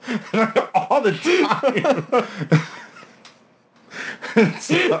 2099. All the time.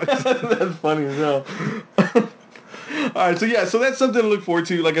 That's funny as hell. All right, so that's something to look forward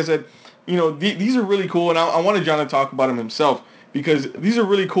to. Like I said, these are really cool, and I wanted John to talk about them himself because these are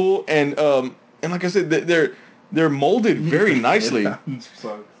really cool, and like I said, they're molded very nicely.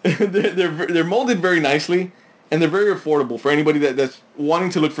 They're molded very nicely, and they're very affordable for anybody that's wanting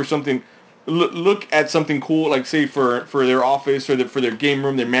to look for something. Look at something cool, like say for their office or for their game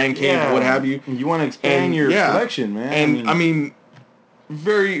room, their man cave, or what have you. You want to expand your collection, man. And I mean,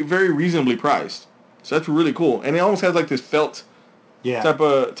 very very reasonably priced. So that's really cool, and it almost has like this felt type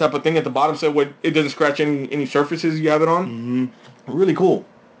of thing at the bottom, so it doesn't scratch any surfaces you have it on. Mm-hmm. Really cool.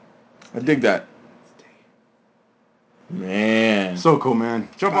 I dig that. Man. So cool, man.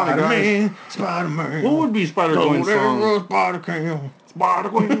 Jump on it, guys. Spider-Man. What would be Spider-Gwen's song? Spider-Gwen.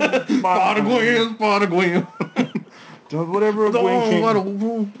 Spider-Gwen. Spider-Gwen. Spider-Gwen. Whatever.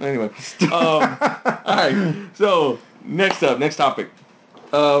 Anyway, all right. So next topic.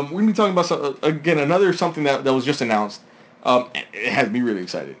 We're gonna be talking about again another something that was just announced. It has me really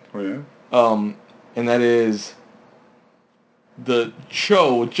excited. Oh yeah. And that is the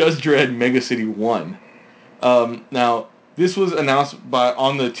show Judge Dredd Mega City 1. Now, this was announced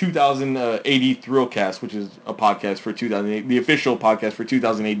on the 2000 AD Thrillcast, which is a podcast for 2008, the official podcast for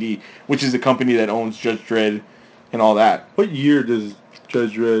 2000 AD, which is the company that owns Judge Dredd and all that. What year does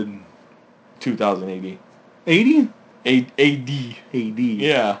Judge Dredd? 2000 AD. 80? AD. AD.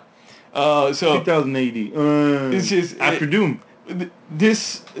 Yeah. So 2000 AD. It's just after Doom.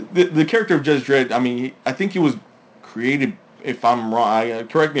 The character of Judge Dredd. I mean, I think he was created. If I'm wrong,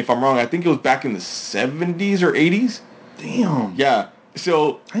 correct me if I'm wrong. I think it was back in the 70s or 80s. Damn. Yeah.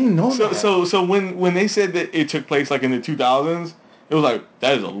 So I didn't know that. So when they said that it took place like in the 2000s, it was like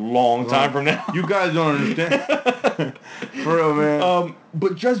that is a long time from now. You guys don't understand. For real, man.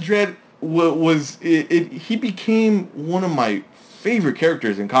 But Judge Dredd he became one of my favorite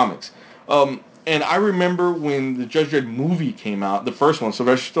characters in comics. And I remember when the Judge Dredd movie came out, the first one,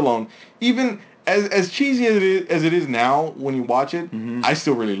 Sylvester Stallone, even as cheesy as it is now when you watch it, I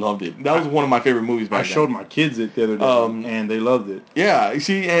still really loved it. That was one of my favorite movies back then. I showed my kids it the other day, and they loved it. Yeah, you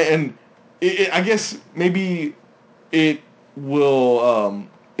see, and I guess maybe it will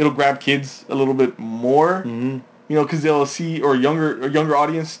it'll grab kids a little bit more, you know, because they'll see or younger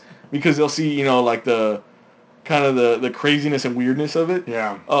audience because they'll see, you know, like the kind of the craziness and weirdness of it.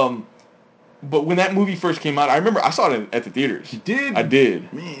 Yeah. But when that movie first came out, I remember I saw it at the theaters. You did? I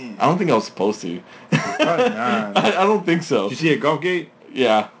did. Man. I don't think I was supposed to. Probably not. I don't think so. Did you see it at Gulf Gate?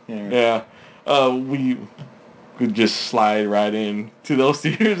 Yeah. We could just slide right in to those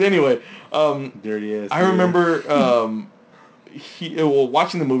theaters. Anyway, dirty ass. I remember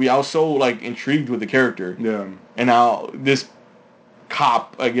watching the movie, I was so like intrigued with the character. Yeah. And now this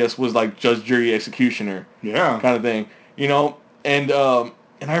cop, I guess, was like judge, jury, executioner. Yeah. Kind of thing. You know? And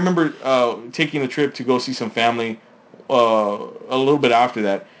I remember taking a trip to go see some family a little bit after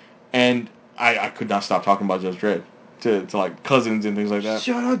that, and I could not stop talking about Judge Dredd to like cousins and things like that.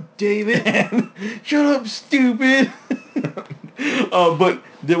 Shut up, David. Shut up, stupid. But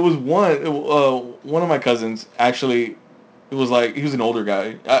there was one of my cousins actually. It was like he was an older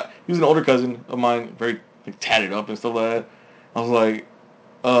guy. He was an older cousin of mine, very like, tatted up and stuff like that. I was like,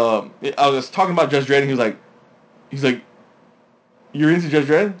 I was talking about Judge Dredd, and he's like. You're into Judge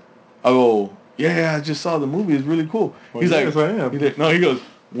Dredd? I go, yeah, I just saw the movie. It's really cool. Well, he's yes, like, I am. He goes,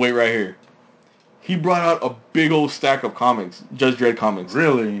 wait right here. He brought out a big old stack of comics, Judge Dredd comics.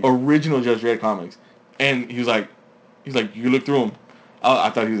 Really? Original Judge Dredd comics. And he was like, you look through them. I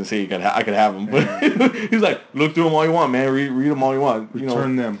thought he was going to say I could have them. But he's like, look through them all you want, man. Read them all you want.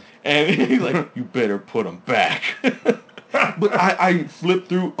 Return them. And he's like, you better put them back. But I flipped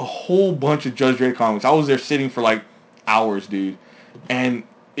through a whole bunch of Judge Dredd comics. I was there sitting for like hours, dude. And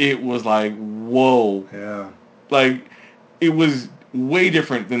it was like, whoa. Yeah. Like, it was way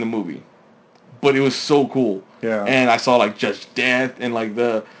different than the movie. But it was so cool. Yeah. And I saw, like, Judge Death and, like,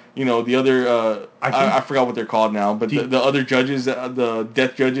 the other, I forgot what they're called now, but the other judges, the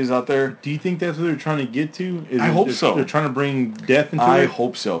death judges out there. Do you think that's what they're trying to get to? I hope so. They're trying to bring death into it? I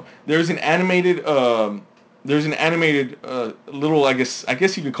hope so. There's an animated, little, I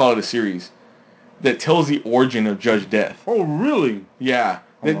guess you could call it a series that tells the origin of Judge Death. Oh, really? Yeah,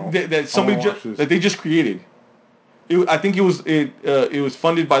 that somebody that they just created. I think it was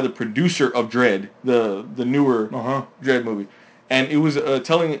funded by the producer of Dredd, the newer Dredd movie, and it was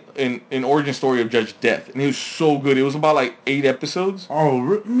telling an origin story of Judge Death, and it was so good. It was about like 8 episodes.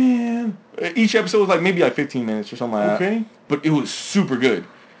 Oh man! Each episode was like maybe like 15 minutes or something like that. Okay, but it was super good.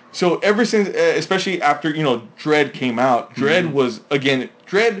 So ever since, especially after Dredd came out, Dredd was again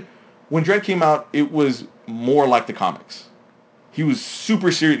Dredd. When Dredd came out, it was more like the comics. He was super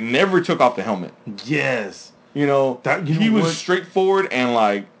serious, never took off the helmet. Yes. He was straightforward and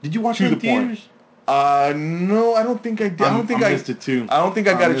like. Did you watch it in theaters? No, I don't think I did. I missed it too. I don't think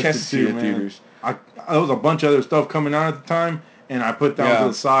I got a chance to see it in theaters. There was a bunch of other stuff coming out at the time, and I put that to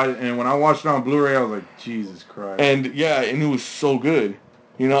the side. And when I watched it on Blu-ray, I was like, Jesus Christ. And and it was so good.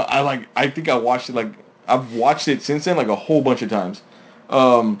 I think I watched it I've watched it since then like a whole bunch of times.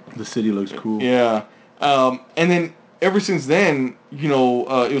 The city looks cool. Yeah. And then ever since then, he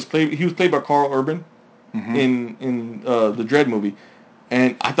was played by Carl Urban in the Dredd movie,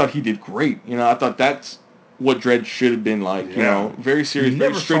 and I thought he did great. I thought that's what Dredd should have been like. Very serious,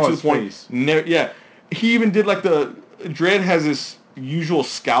 very straight to the point. He even did like the Dredd has this usual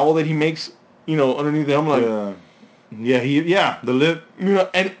scowl that he makes, underneath the helmet. The lip.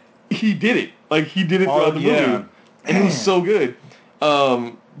 And he did it. Like he did it throughout the movie. and it was so good.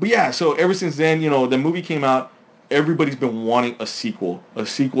 But yeah, so ever since then, the movie came out. Everybody's been wanting a sequel.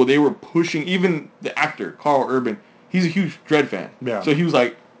 They were pushing, even the actor Carl Urban. He's a huge Dredd fan. Yeah. So he was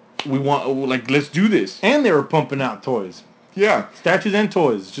like, let's do this. And they were pumping out toys. Yeah. Statues and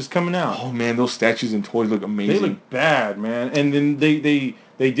toys just coming out. Oh man, those statues and toys look amazing. They look bad, man. And then they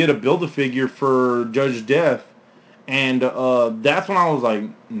did a Build-A-Figure for Judge Death. And that's when I was like,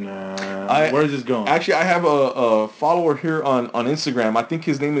 nah, where's this going? Actually, I have a follower here on Instagram. I think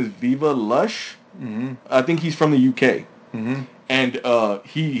his name is Viva Lush. Mm-hmm. I think he's from the UK. Mm-hmm. And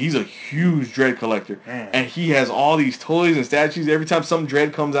he's a huge Dredd collector. Man. And he has all these toys and statues. Every time some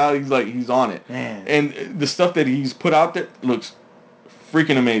Dredd comes out, he's on it. Man. And the stuff that he's put out there looks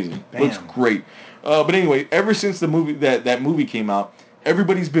freaking amazing. Bam. Looks great. But anyway, ever since the movie that movie came out,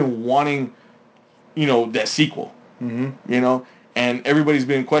 everybody's been wanting, that sequel. Mm-hmm. And everybody's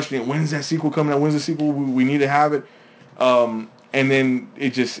been questioning, when's that sequel coming out? When's the sequel? We need to have it. And then it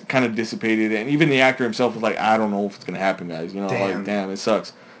just kind of dissipated. And even the actor himself was like, I don't know if it's going to happen, guys. Damn, it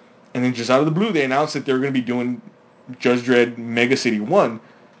sucks. And then just out of the blue, they announced that they're going to be doing Judge Dredd Mega City 1,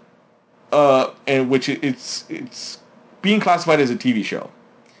 and which it's being classified as a TV show.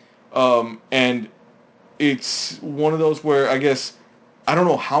 And it's one of those where I guess, I don't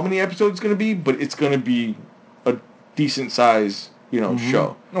know how many episodes it's going to be, but it's going to be a decent size,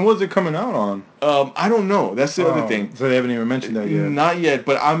 show. And what's it coming out on? I don't know. That's the other thing. So they haven't even mentioned that yet. Not yet,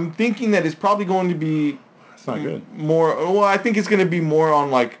 but I'm thinking that it's probably going to be. It's not good. More. Well, I think it's going to be more on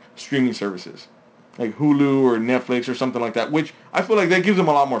like streaming services, like Hulu or Netflix or something like that. Which I feel like that gives them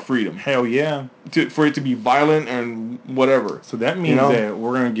a lot more freedom. Hell yeah. For it to be violent and whatever. So that means that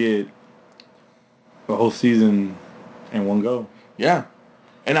we're gonna get the whole season in one go. Yeah,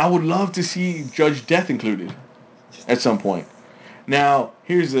 and I would love to see Judge Death included at some point. Now,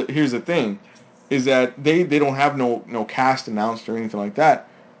 here's the thing, is that they don't have no cast announced or anything like that,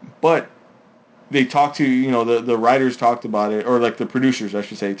 but they talked to, the writers talked about it, or like the producers, I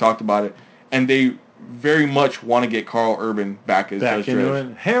should say, talked about it, and they very much want to get Carl Urban back as Judge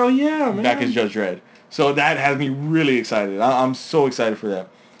Dredd. Hell yeah, man. Back as Judge Dredd. So that has me really excited. I'm so excited for that.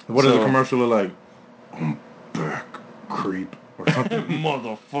 What does the commercial look like? I'm back, creep. Or something.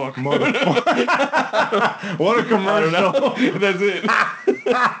 Motherfucker. What a commercial. That's it.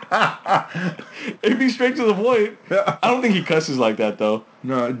 It'd be straight to the point. I don't think he cusses like that, though.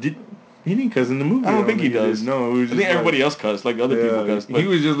 No, he didn't cuss in the movie. I don't think he does. No, I think everybody else cussed, like other people cussed. He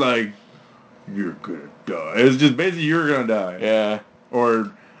was just like, you're gonna die. It was just basically, you're gonna die. Yeah.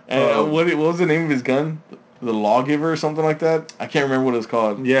 Or... what was the name of his gun? The Lawgiver or something like that? I can't remember what it was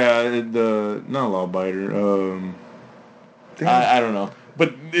called. Yeah, not Lawbiter. I don't know.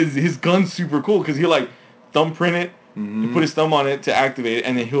 But his gun's super cool because he'll like thumbprint it, he put his thumb on it to activate it,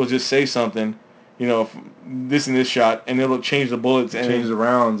 and then he'll just say something, this and this shot, and it'll change the bullets. And change the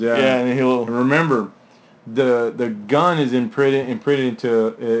rounds, yeah. Yeah, and he'll... And remember, the gun is imprinted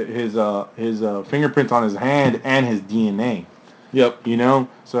into his fingerprints on his hand and his DNA. Yep.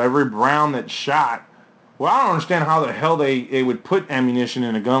 So every round that's shot... Well, I don't understand how the hell they would put ammunition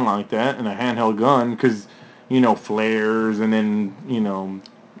in a gun like that, in a handheld gun, because... flares, and then,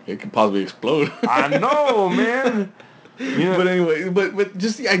 it could possibly explode. I know, man. But anyway, but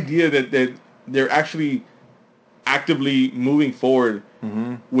just the idea that they're actually actively moving forward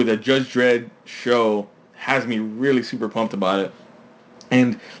with a Judge Dredd show has me really super pumped about it.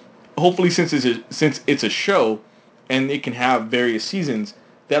 And hopefully, since it's a show and it can have various seasons,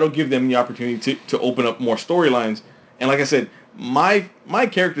 that'll give them the opportunity to open up more storylines. And like I said, my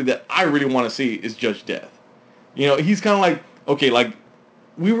character that I really want to see is Judge Death. He's kind of like, okay, like,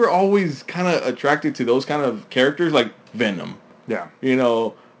 we were always kind of attracted to those kind of characters, like Venom. Yeah.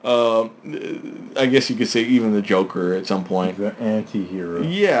 I guess you could say even the Joker at some point. The anti-hero.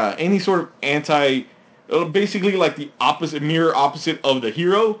 Yeah, any sort of basically like the mirror opposite of the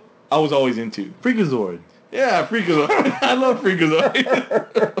hero, I was always into. Freakazoid. Yeah, Freakazoid. I love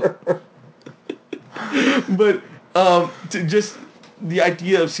Freakazoid. But just the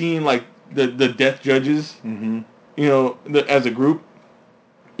idea of seeing like the death judges, as a group,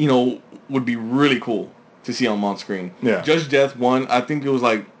 would be really cool to see them on screen. Yeah. Judge Death 1, I think it was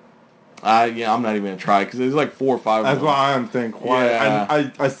like, I'm not even gonna try because there's like 4 or 5. That's why I'm thinking quiet. Yeah.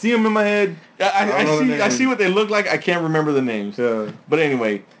 I see them in my head. I see what they look like. I can't remember the names. Yeah. But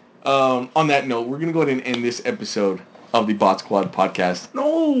anyway, on that note, we're gonna go ahead and end this episode of the Bot Squad podcast.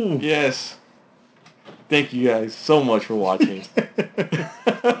 No. Yes. Thank you guys so much for watching.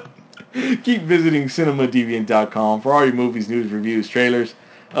 Keep visiting cinemadeviant.com for all your movies, news, reviews, trailers.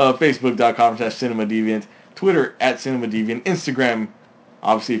 Facebook.com/cinemadeviant. Twitter @cinemadeviant. Instagram,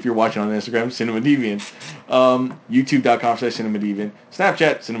 obviously if you're watching on Instagram, cinemadeviant. YouTube.com/CinemaDeviant.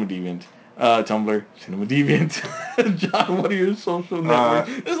 Snapchat, CinemaDeviant. Tumblr, CinemaDeviant. John, what are your social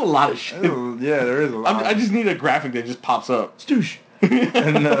networks? There's a lot of shit. Yeah, there is a lot. I just need a graphic that just pops up. Stoosh.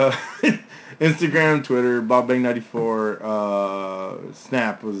 And Instagram, Twitter, BobBang94,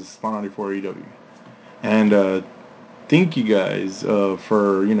 Snap was Spawn94EW. And thank you guys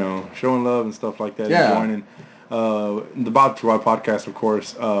for, showing love and stuff like that. Yeah. And joining the Bob Tuai podcast, of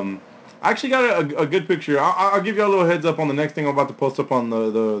course. I actually got a good picture. I'll give you a little heads up on the next thing I'm about to post up on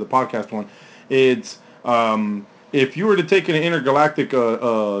the podcast one. It's if you were to take an intergalactic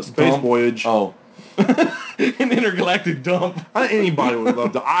space voyage. Oh. An intergalactic dump. Anybody would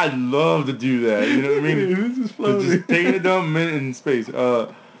love to. I'd love to do that. You know what I mean? This is funny. Just taking a dump in space.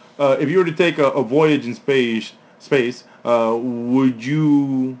 If you were to take a voyage in space, would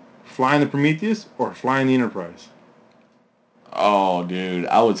you fly in the Prometheus or fly in the Enterprise? Oh, dude,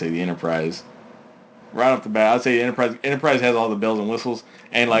 I would say the Enterprise. Right off the bat, I'd say the Enterprise. Enterprise has all the bells and whistles,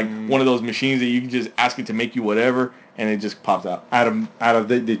 and like one of those machines that you can just ask it to make you whatever, and it just pops out.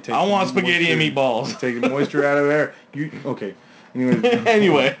 They take. I want spaghetti and meatballs. They take the moisture out of there. Okay. Anyways.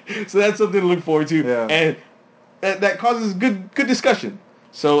 Anyway, so that's something to look forward to, Yeah. and that causes good discussion.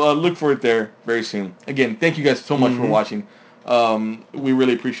 So look for it there very soon. Again, thank you guys so much for watching. We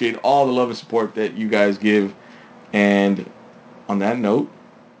really appreciate all the love and support that you guys give, and on that note,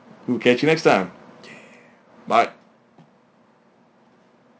 we'll catch you next time. Bye.